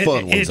 Those are the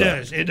fun ones.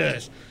 It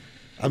does.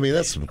 I mean,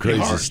 that's some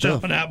crazy stuff. stuff.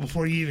 Jumping out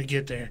before you even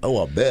get there.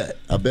 Oh, I bet.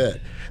 And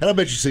I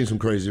bet you've seen some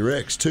crazy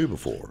wrecks, too,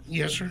 before.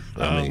 Yes, sir.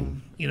 I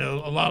mean...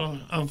 a lot of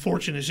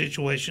unfortunate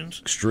situations.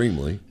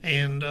 Extremely.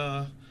 And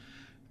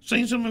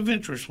seen some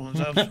adventurous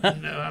ones.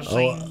 I've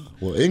seen...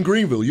 well, in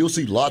Greenville, you'll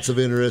see lots of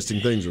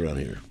interesting things around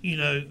here.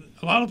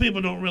 A lot of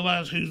people don't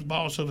realize who's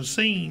boss of a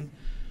scene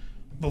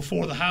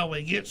before the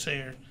highway gets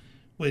there,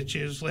 which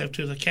is left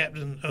to the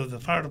captain of the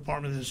fire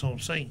department that's on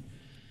scene.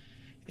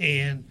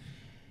 And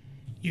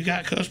you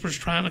got customers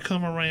trying to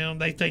come around.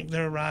 They think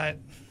they're right.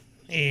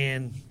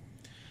 And,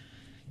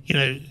 you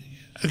know,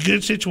 a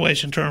good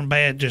situation turned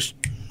bad just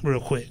real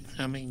quick.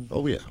 I mean.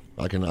 Oh, yeah.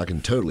 I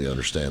can totally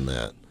understand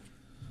that.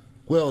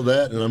 Well,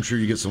 that, and I'm sure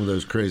you get some of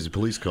those crazy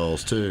police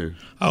calls, too.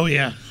 Oh,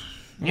 yeah.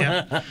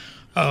 Yeah.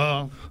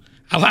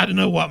 I like to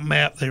know what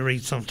map they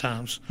read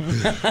sometimes.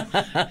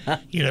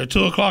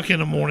 2 o'clock in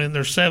the morning,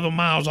 they're 7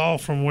 miles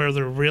off from where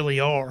they really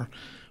are,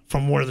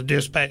 from where the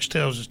dispatch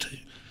tells us to.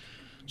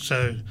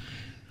 So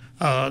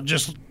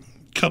just a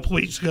couple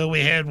weeks ago,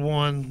 we had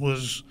one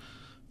was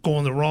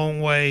going the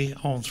wrong way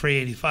on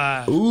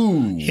 385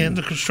 in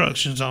the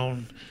construction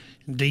zone,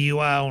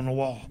 DUI on the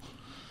wall.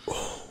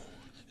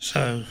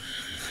 So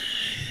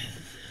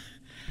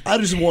I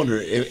just wonder,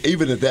 if,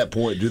 even at that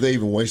point, do they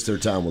even waste their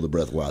time with a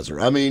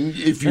breathalyzer? I mean,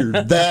 if you're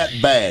that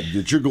bad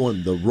that you're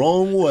going the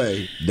wrong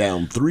way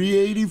down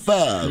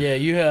 385. Yeah,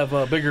 you have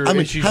bigger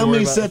issues. How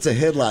many sets of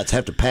headlights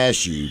have to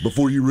pass you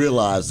before you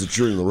realize that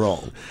you're in the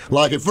wrong?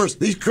 Like at first,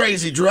 these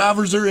crazy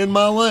drivers are in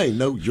my lane.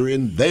 No, you're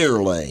in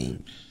their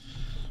lane.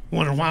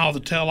 Wonder why all the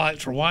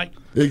taillights are white?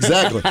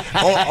 Exactly.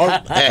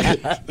 Why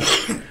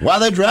are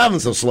they driving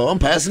so slow? I'm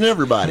passing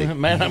everybody.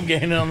 Man, I'm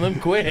gaining on them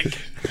quick.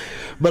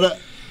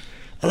 But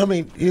I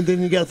mean, and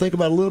then you got to think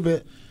about it a little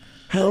bit.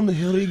 How in the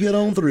hell do you get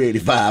on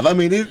 385? I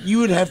mean, you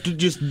would have to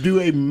just do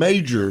a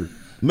major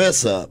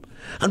mess up.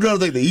 I'm trying to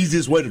think the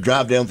easiest way to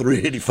drive down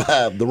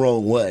 385 the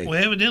wrong way.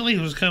 Well, evidently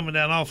he was coming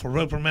down off of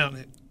Roper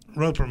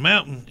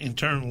Mountain and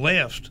turned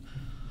left.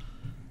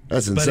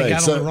 That's insane. But he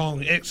got on the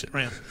wrong exit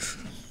ramp.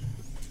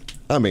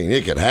 I mean,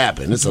 it could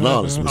happen. It's an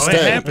honest mistake.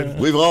 It happened.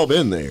 We've all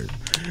been there.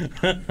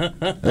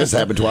 This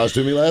happened twice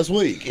to me last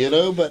week,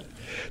 but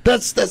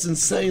that's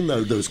insane,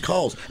 though, those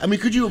calls. I mean,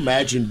 could you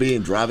imagine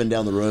driving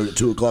down the road at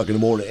 2 o'clock in the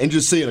morning and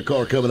just seeing a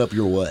car coming up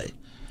your way?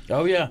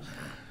 Oh, yeah.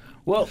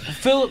 Well,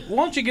 Philip,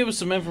 why don't you give us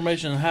some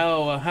information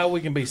on how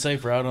we can be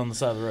safer out on the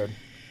side of the road?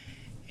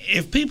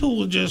 If people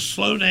will just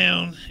slow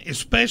down,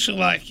 especially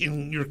like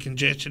in your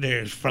congested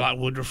areas for like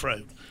Woodruff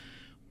Road,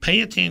 pay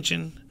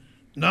attention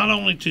not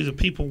only to the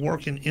people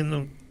working in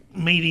the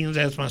medians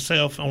as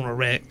myself on a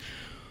wreck,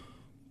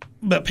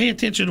 but pay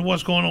attention to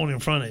what's going on in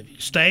front of you.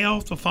 Stay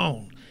off the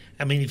phone.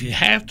 I mean, if you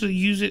have to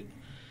use it,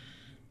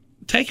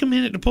 take a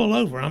minute to pull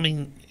over. I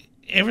mean,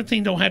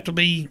 everything don't have to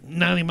be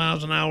 90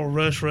 miles an hour,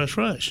 rush.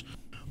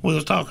 We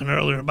was talking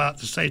earlier about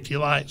the safety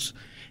lights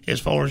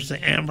as far as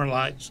the amber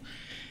lights.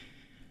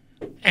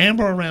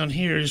 Amber around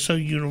here is so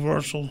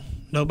universal,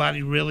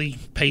 nobody really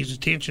pays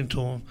attention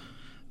to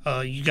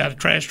them. You got a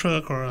trash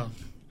truck or a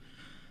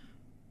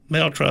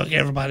mail truck,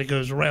 everybody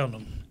goes around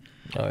them.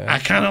 Oh, yeah. I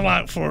kind of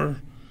like for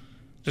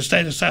the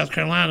state of South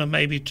Carolina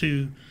maybe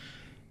to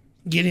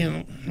get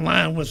in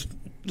line with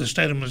the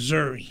state of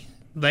Missouri.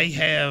 They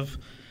have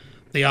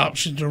the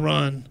option to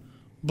run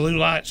blue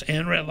lights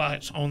and red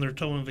lights on their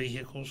towing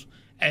vehicles,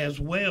 as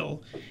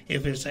well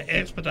if it's an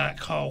expedite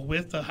call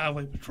with the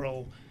highway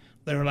patrol,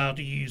 they're allowed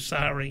to use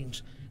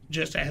sirens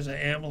just as an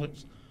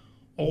ambulance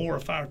or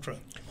a fire truck.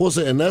 Well,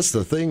 and that's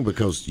the thing,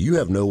 because you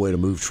have no way to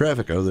move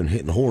traffic other than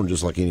hitting the horn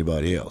just like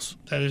anybody else.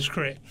 That is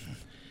correct.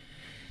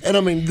 And,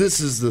 I mean,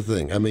 this is the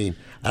thing. I mean,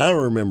 I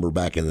remember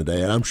back in the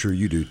day, and I'm sure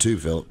you do too,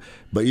 Philip,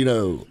 but,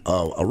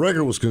 a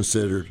wrecker was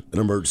considered an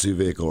emergency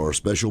vehicle or a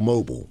special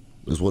mobile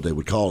is what they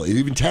would call it,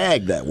 even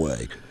tagged that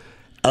way.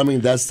 I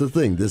mean, that's the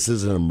thing. This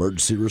is an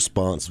emergency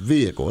response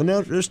vehicle. And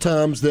now there's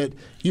times that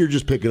you're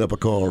just picking up a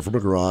car from a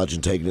garage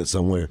and taking it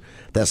somewhere.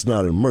 That's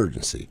not an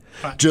emergency.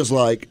 Right. Just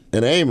like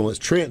an ambulance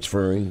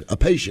transferring a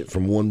patient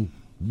from one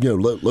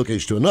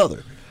location to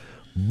another.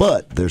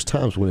 But there's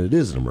times when it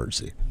is an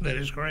emergency. That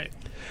is correct.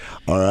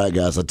 All right,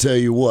 guys, I tell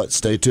you what,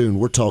 stay tuned.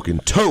 We're talking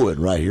towing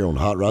right here on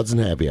Hot Rods and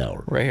Happy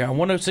Hour. Right here on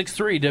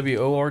 106.3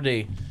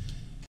 WORD.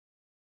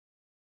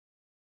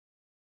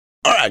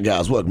 All right,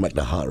 guys, welcome back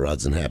to Hot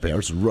Rods and Happy Hour.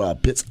 This is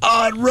Rob Pitts,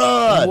 Odd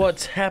Rod.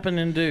 What's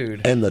happening,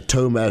 dude? And the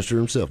tow master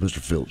himself, Mr.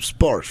 Philip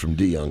Sparks from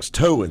DeYoung's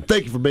Towing.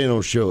 Thank you for being on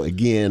the show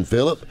again,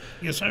 Philip.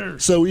 Yes, sir.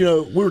 So, we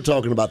were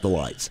talking about the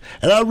lights,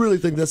 and I really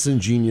think that's an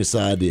ingenious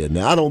idea.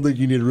 Now, I don't think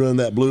you need to run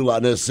that blue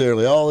light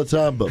necessarily all the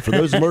time, but for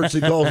those emergency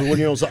calls, when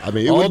you're on side, I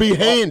mean, it would be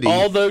handy.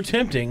 Although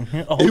tempting.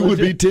 It would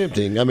be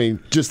tempting. I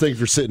mean, just think if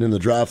you're sitting in the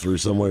drive-thru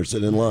somewhere,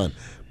 sitting in line,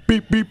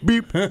 beep, beep,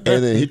 beep, and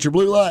then hit your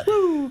blue light.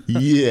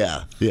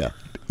 Yeah.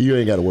 You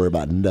ain't got to worry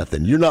about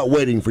nothing. You're not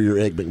waiting for your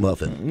Egg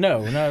McMuffin.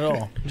 No, not at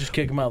all. Just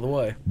kick them out of the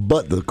way.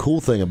 But the cool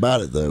thing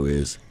about it, though,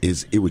 is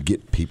it would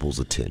get people's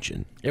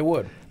attention. It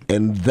would.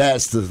 And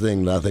that's the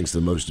thing that I think is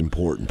the most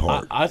important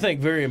part. I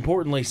think very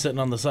importantly, sitting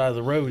on the side of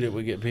the road, it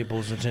would get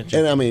people's attention.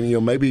 And I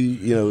mean,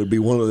 maybe, it'd be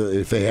one of the,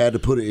 if they had to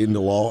put it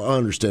into law, I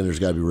understand there's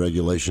got to be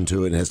regulation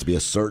to it. And it has to be a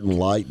certain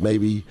light,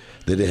 maybe,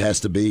 that it has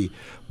to be.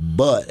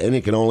 And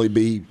it can only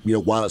be,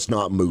 while it's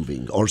not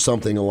moving or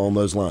something along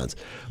those lines.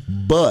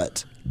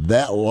 But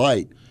that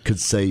light could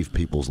save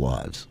people's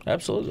lives.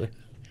 Absolutely.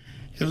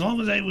 As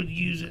long as they would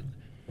use it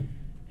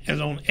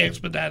as on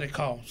expedited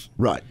calls.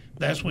 Right.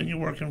 That's when you're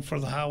working for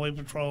the highway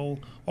patrol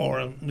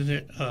or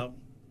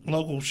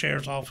local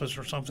sheriff's office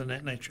or something of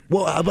that nature.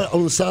 Well, how about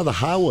on the side of the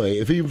highway?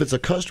 Even if it's a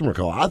customer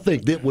call, I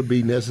think that would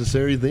be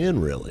necessary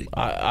then, really.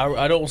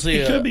 I don't see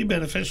it. Could be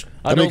beneficial.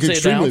 I don't see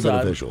extremely a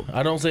downside. Beneficial.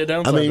 I don't see a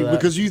downside. I mean, to that.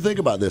 because you think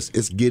about this,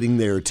 it's getting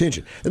their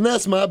attention, and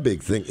that's my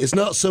big thing. It's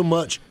not so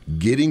much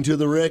getting to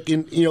the wreck,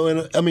 and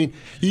I mean,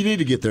 you need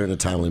to get there in a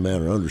timely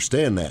manner.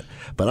 Understand that,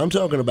 but I'm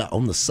talking about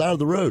on the side of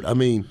the road. I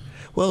mean,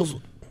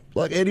 well,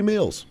 like Eddie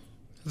Mills.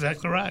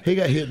 Exactly right. He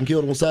got hit and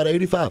killed on the side of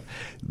 85.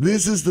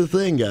 This is the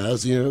thing,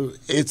 guys.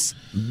 It's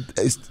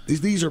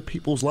these are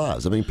people's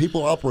lives. I mean,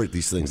 people operate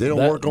these things. They don't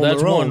work on their own.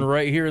 That's one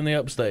right here in the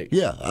upstate.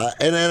 Yeah,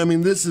 and I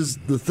mean, this is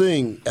the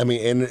thing. I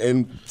mean,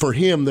 and for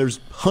him,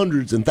 there's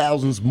hundreds and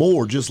thousands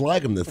more just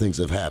like him that things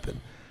have happened.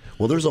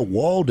 Well, there's a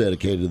wall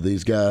dedicated to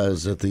these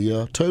guys at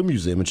the Tow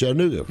Museum in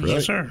Chattanooga, right?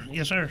 Yes, sir.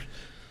 Yes, sir.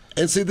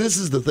 And see, this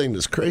is the thing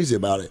that's crazy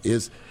about it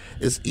is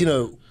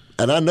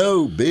and I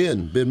know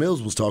Ben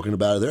Mills was talking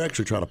about it. They're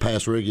actually trying to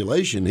pass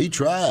regulation. He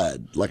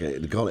tried,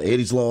 they call it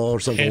Eddie's Law or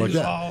something Eddie's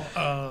like that.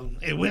 Law,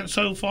 it went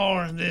so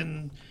far, and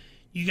then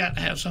you got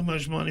to have so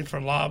much money for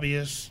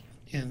lobbyists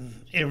and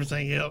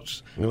everything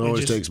else. It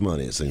always takes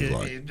money, it seems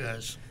like. It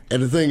does.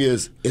 And the thing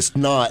is, it's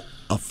not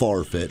a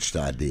far-fetched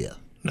idea.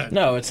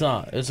 No, it's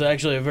not. It's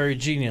actually a very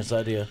genius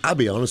idea. I'll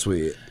be honest with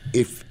you.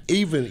 If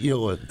even,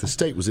 the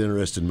state was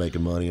interested in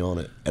making money on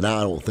it, and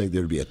I don't think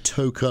there would be a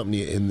tow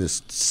company in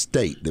this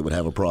state that would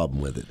have a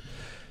problem with it,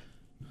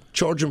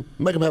 charge them,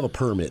 make them have a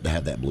permit to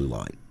have that blue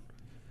light.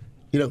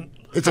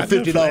 It's a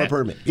 $50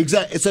 permit.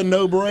 Exactly. It's a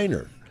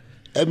no-brainer.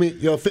 I mean,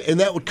 and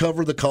that would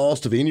cover the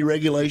cost of any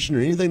regulation or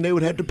anything they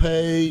would have to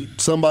pay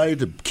somebody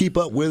to keep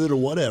up with it or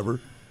whatever,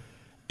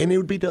 and it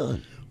would be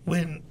done.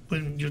 When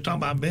you're talking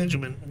about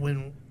Benjamin,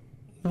 when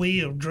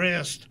we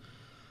addressed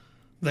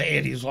the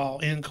Eddie's Law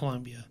in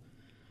Columbia,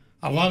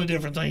 a lot of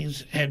different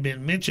things had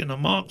been mentioned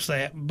amongst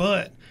that,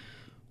 but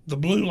the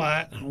blue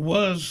light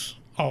was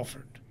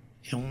offered,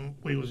 and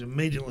we was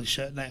immediately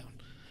shut down.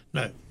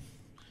 No,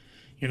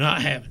 you're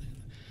not having it.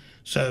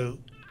 So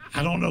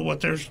I don't know what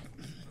there's.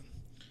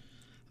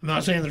 I'm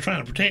not saying they're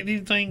trying to protect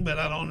anything, but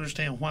I don't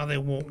understand why they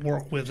won't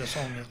work with us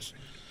on this.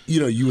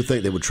 You would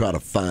think they would try to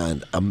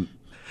find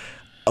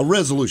a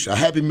resolution, a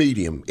happy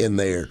medium in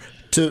there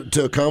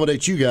to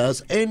accommodate you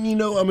guys. And,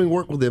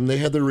 work with them. They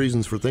have their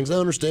reasons for things. I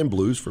understand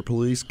blues for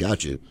police.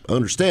 Gotcha. I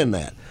understand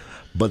that.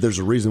 But there's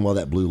a reason why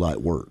that blue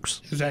light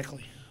works.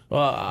 Exactly.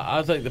 Well,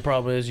 I think the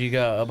problem is you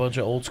got a bunch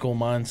of old school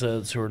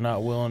mindsets who are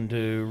not willing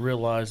to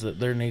realize that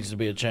there needs to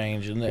be a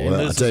change. And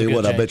I tell you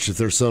what, I bet you if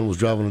their son was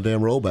driving a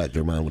damn rollback,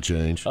 their mind would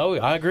change. Oh,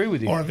 I agree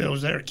with you. Or if it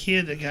was their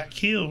kid that got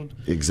killed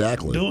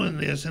doing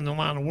this in the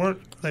line of work,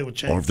 they would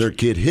change. Or if their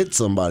kid hit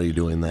somebody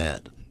doing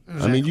that.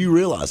 Exactly. I mean, you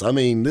realize,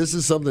 this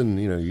is something,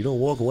 you don't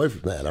walk away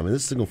from that. I mean,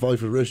 this is going to follow you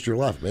for the rest of your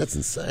life. I mean, that's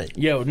insane.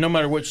 Yeah, no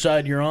matter which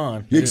side you're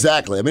on.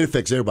 Exactly. I mean, it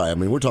affects everybody. I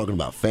mean, we're talking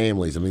about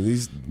families. I mean,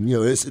 these,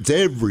 it's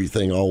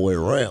everything all the way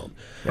around.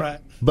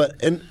 Right.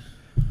 But, and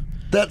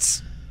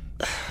that's,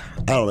 I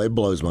don't know, it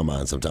blows my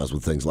mind sometimes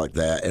with things like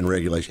that and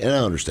regulation. And I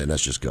understand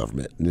that's just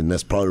government. And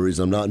that's probably the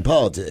reason I'm not in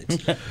politics.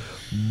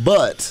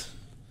 But,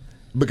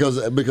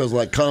 because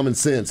like common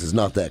sense is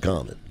not that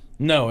common.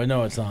 No,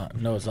 it's not.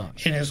 No, it's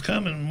not. And it's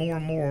coming more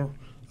and more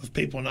of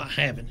people not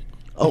having it.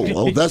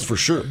 Oh, that's for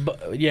sure.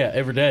 But, yeah,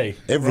 every day.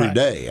 Every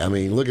day. I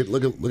mean, look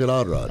at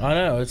Odd Rod. I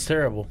know, it's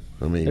terrible.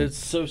 I mean, it's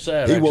so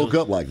sad. He woke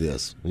up like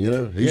this.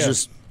 He's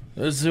just.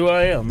 This is who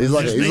I am. He's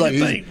like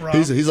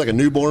a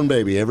newborn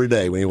baby every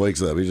day when he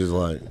wakes up. He's just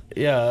like.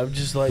 Yeah, I'm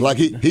just like. Like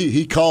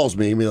he calls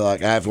me.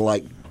 Like I have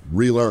to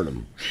relearn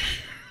him.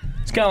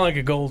 It's kind of like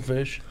a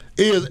goldfish.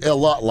 Is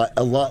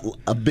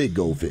a big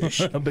goldfish.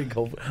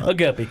 A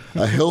guppy.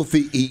 A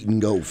healthy eating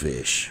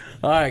goldfish.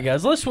 All right,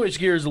 guys, let's switch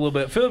gears a little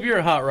bit. Philip, you're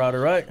a hot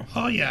rodder, right?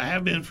 Oh, yeah, I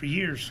have been for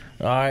years.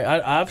 All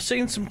right, I've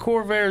seen some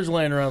Corvairs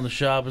laying around the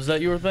shop. Is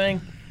that your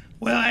thing?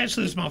 Well,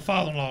 actually, it's my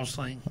father-in-law's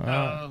thing.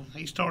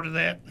 He started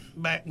that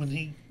back when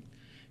he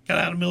got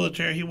out of the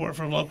military. He worked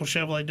for a local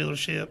Chevrolet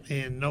dealership,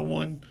 and no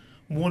one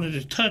wanted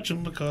to touch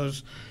them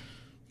because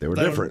they were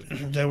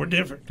different. They were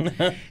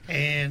different.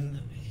 And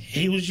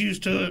he was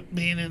used to it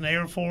being in the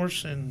Air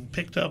Force and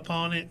picked up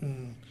on it,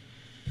 and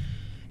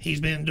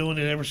he's been doing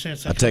it ever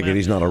since. I take it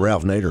he's not a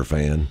Ralph Nader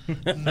fan.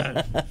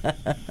 No.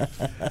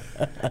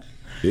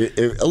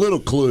 A little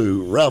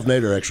clue, Ralph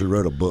Nader actually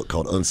wrote a book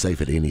called Unsafe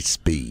at Any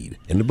Speed.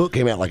 And the book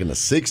came out in the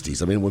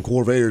 60s. I mean, when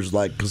Corvairs,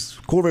 because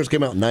Corvairs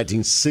came out in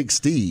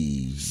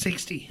 1960.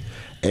 60.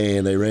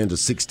 And they ran to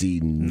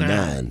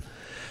 69.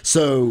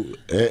 So,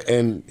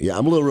 and yeah,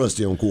 I'm a little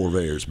rusty on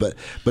Corvairs. But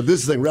this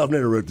is the thing, Ralph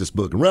Nader wrote this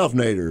book. And Ralph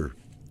Nader,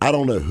 I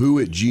don't know who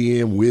at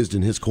GM whizzed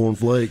in his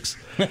cornflakes,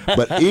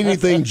 but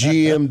anything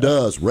GM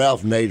does,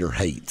 Ralph Nader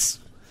hates.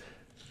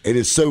 It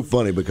is so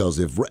funny because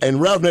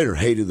and Ralph Nader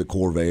hated the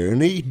Corvair,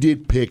 and he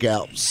did pick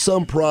out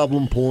some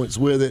problem points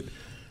with it.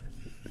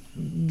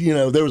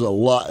 There was a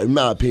lot, in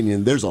my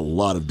opinion, there's a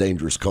lot of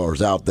dangerous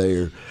cars out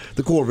there.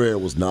 The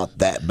Corvair was not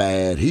that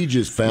bad. He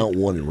just found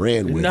one and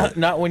ran with it.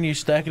 Not when you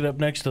stack it up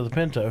next to the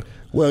Pinto.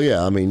 Well,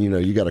 yeah, I mean,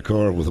 you got a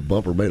car with a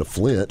bumper made of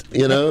flint,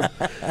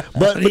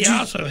 But he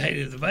also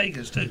hated the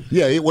Vegas, too.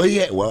 Yeah,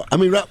 I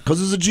mean,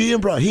 because it's a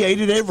GM product. He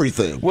hated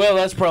everything. Well,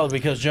 that's probably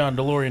because John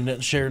DeLorean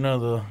didn't share none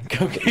of the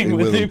cocaine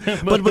with him.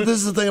 But this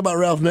is the thing about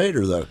Ralph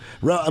Nader, though.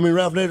 Ralph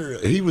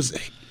Nader, he was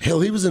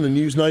in the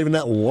news not even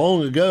that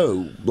long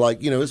ago.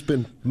 Like, it's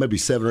been maybe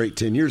 7 or 8,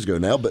 10 years ago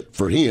now, but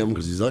for him,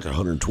 because he's like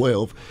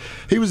 112,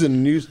 he was in the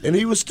news, and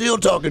he was still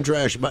talking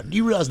trash about, do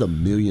you realize the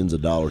millions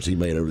of dollars he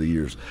made over the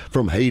years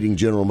from hating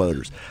General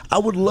Motors? I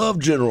would love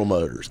General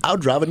Motors. I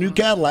would drive a new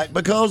Cadillac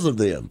because of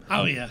them.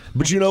 Oh, yeah.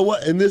 But you know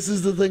what? And this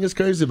is the thing that's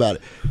crazy about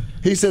it.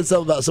 He said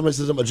somebody said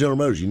something about General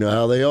Motors. You know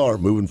how they are,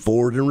 moving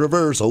forward and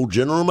reverse, old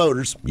General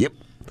Motors. Yep.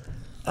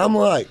 I'm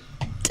like,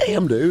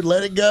 damn, dude,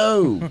 let it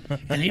go.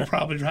 And he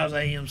probably drives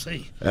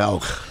AMC. Oh,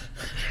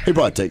 he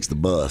probably takes the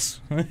bus.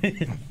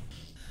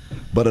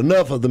 But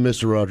enough of the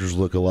Mr. Rogers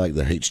look-alike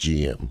that hates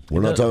GM.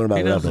 We're not talking about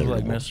he Ralph does look Nader like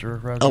anymore.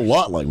 Mr. Rogers. A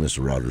lot like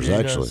Mr. Rogers,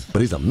 actually. does.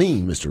 But he's a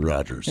mean Mr.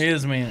 Rogers. He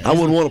is mean. I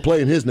wouldn't want to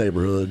play in his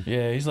neighborhood.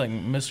 Yeah, he's like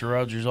Mr.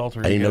 Rogers'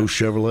 alter Ain't ego. no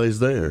Chevrolets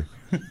there.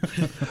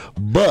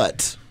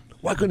 But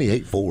why couldn't he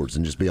hate Fords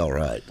and just be all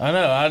right? I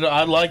know.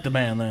 I'd like the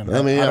man then.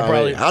 I mean,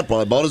 I'd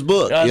probably bought his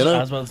book,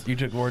 You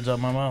took words out of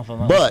my mouth on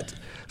that. But,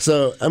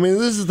 so, I mean,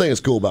 this is the thing that's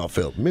cool about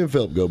Philip. Me and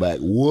Philip go back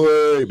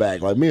way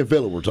back. Like, me and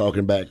Philip were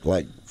talking back,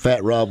 like,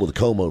 Fat Rob with the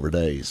comb-over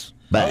days.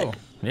 Back. Oh,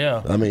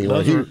 yeah. I mean,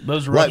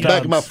 those were rough like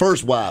back in my times.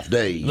 first wife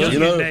days,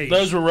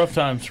 Those were rough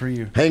times for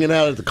you. hanging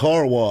out at the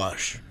car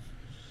wash.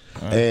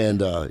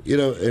 And,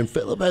 and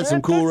Philip had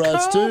some cool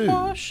rides, too.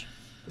 Wash.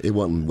 It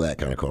wasn't that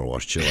kind of car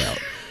wash. Chill out.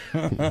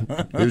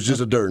 It was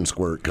just a dirt and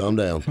squirt. Calm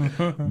down.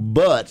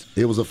 But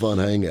it was a fun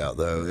hangout,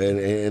 though.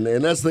 And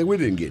that's the thing. We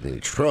didn't get in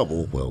any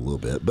trouble. Well, a little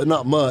bit, but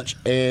not much.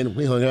 And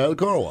we hung out at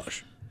the car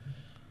wash.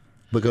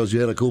 Because you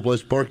had a cool place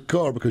to park your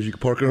car because you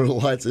could park under the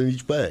lights in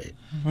each bay.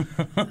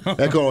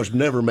 That car wash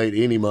never made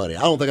any money.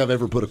 I don't think I've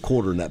ever put a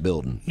quarter in that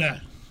building. No.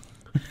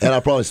 And I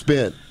probably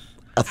spent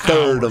a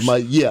third of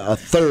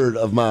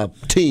my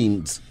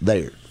teens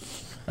there.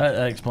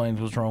 That explains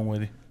what's wrong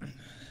with you.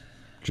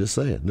 Just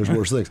saying. There's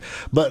worse things.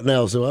 But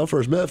now, so when I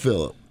first met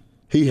Philip,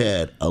 he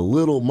had a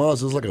little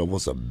Mazda. It was like a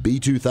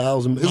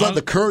B2000. It was like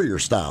the Courier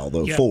style,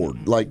 though,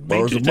 Ford. Like, or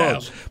it was a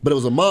Mazda. But it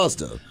was a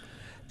Mazda.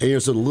 And it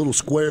was a little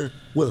square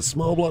with a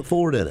small block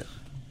Ford in it.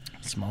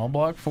 Small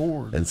block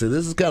Ford. And so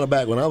this is kind of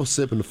back when I was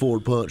sipping the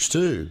Ford Punch,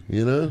 too,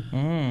 Yeah,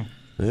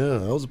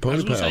 I was a pony I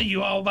was going to pal. say,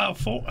 you all about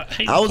Ford.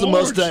 I was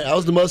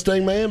the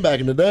Mustang man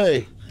back in the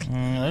day.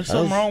 There's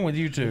something wrong with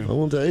you two. I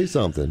want to tell you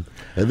something.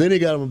 And then he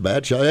got him a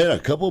bad chopper. He had a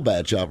couple of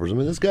bad choppers. I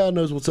mean, this guy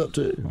knows what's up,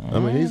 too. I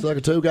mean, he's like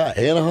a tow guy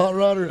and a hot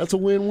rodder. That's a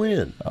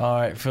win-win. All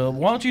right, Phil.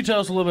 Why don't you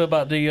tell us a little bit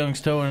about D. Young's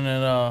Towing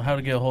and how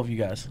to get a hold of you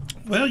guys?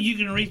 Well, you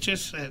can reach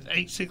us at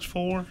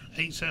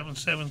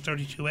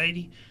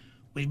 864-877-3280.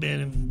 We've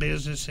been in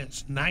business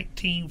since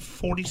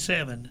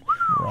 1947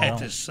 at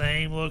the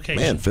same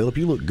location. Man, Philip,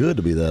 you look good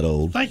to be that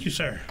old. Thank you,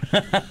 sir.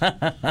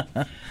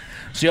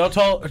 So y'all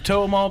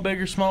tow them all, big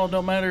or small,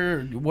 don't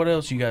matter? What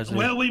else you guys do?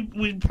 Well,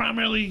 we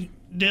primarily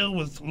deal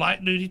with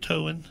light-duty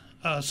towing,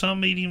 some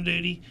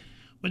medium-duty.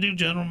 We do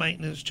general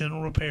maintenance,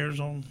 general repairs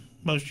on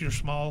most of your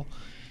small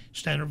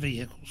standard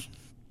vehicles.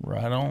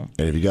 Right on.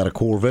 And if you got a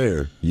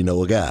Corvair, you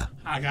know a guy.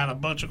 I got a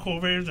bunch of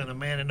Corvairs and a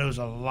man that knows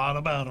a lot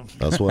about them.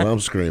 That's what I'm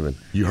screaming.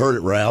 You heard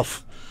it,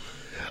 Ralph.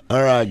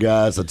 All right,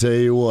 guys, I'll tell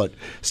you what.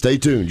 Stay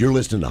tuned. You're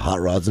listening to Hot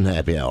Rods and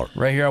Happy Hour.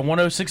 Right here on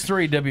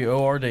 106.3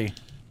 WORD.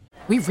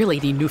 We really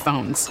need new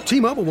phones.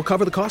 T-Mobile will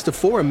cover the cost of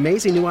 4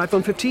 amazing new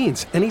iPhone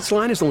 15s, and each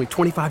line is only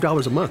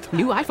 $25 a month.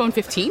 New iPhone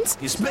 15s?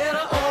 It's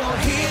better over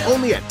here.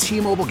 Only at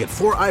T-Mobile, get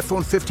 4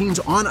 iPhone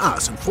 15s on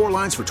us and 4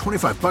 lines for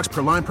 $25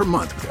 per line per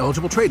month with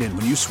eligible trade-in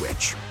when you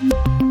switch.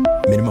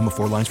 Minimum of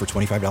 4 lines for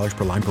 $25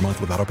 per line per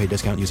month with autopay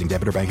discount using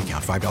debit or bank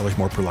account. $5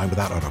 more per line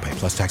without autopay,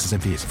 plus taxes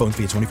and fees. Phone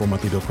fee at 24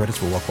 monthly bill credits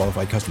for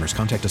well-qualified customers.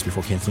 Contact us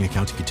before canceling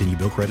account to continue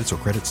bill credits or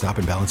credit stop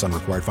and balance on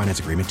required finance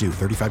agreement due.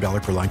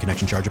 $35 per line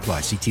connection charge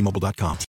applies. See T-Mobile.com.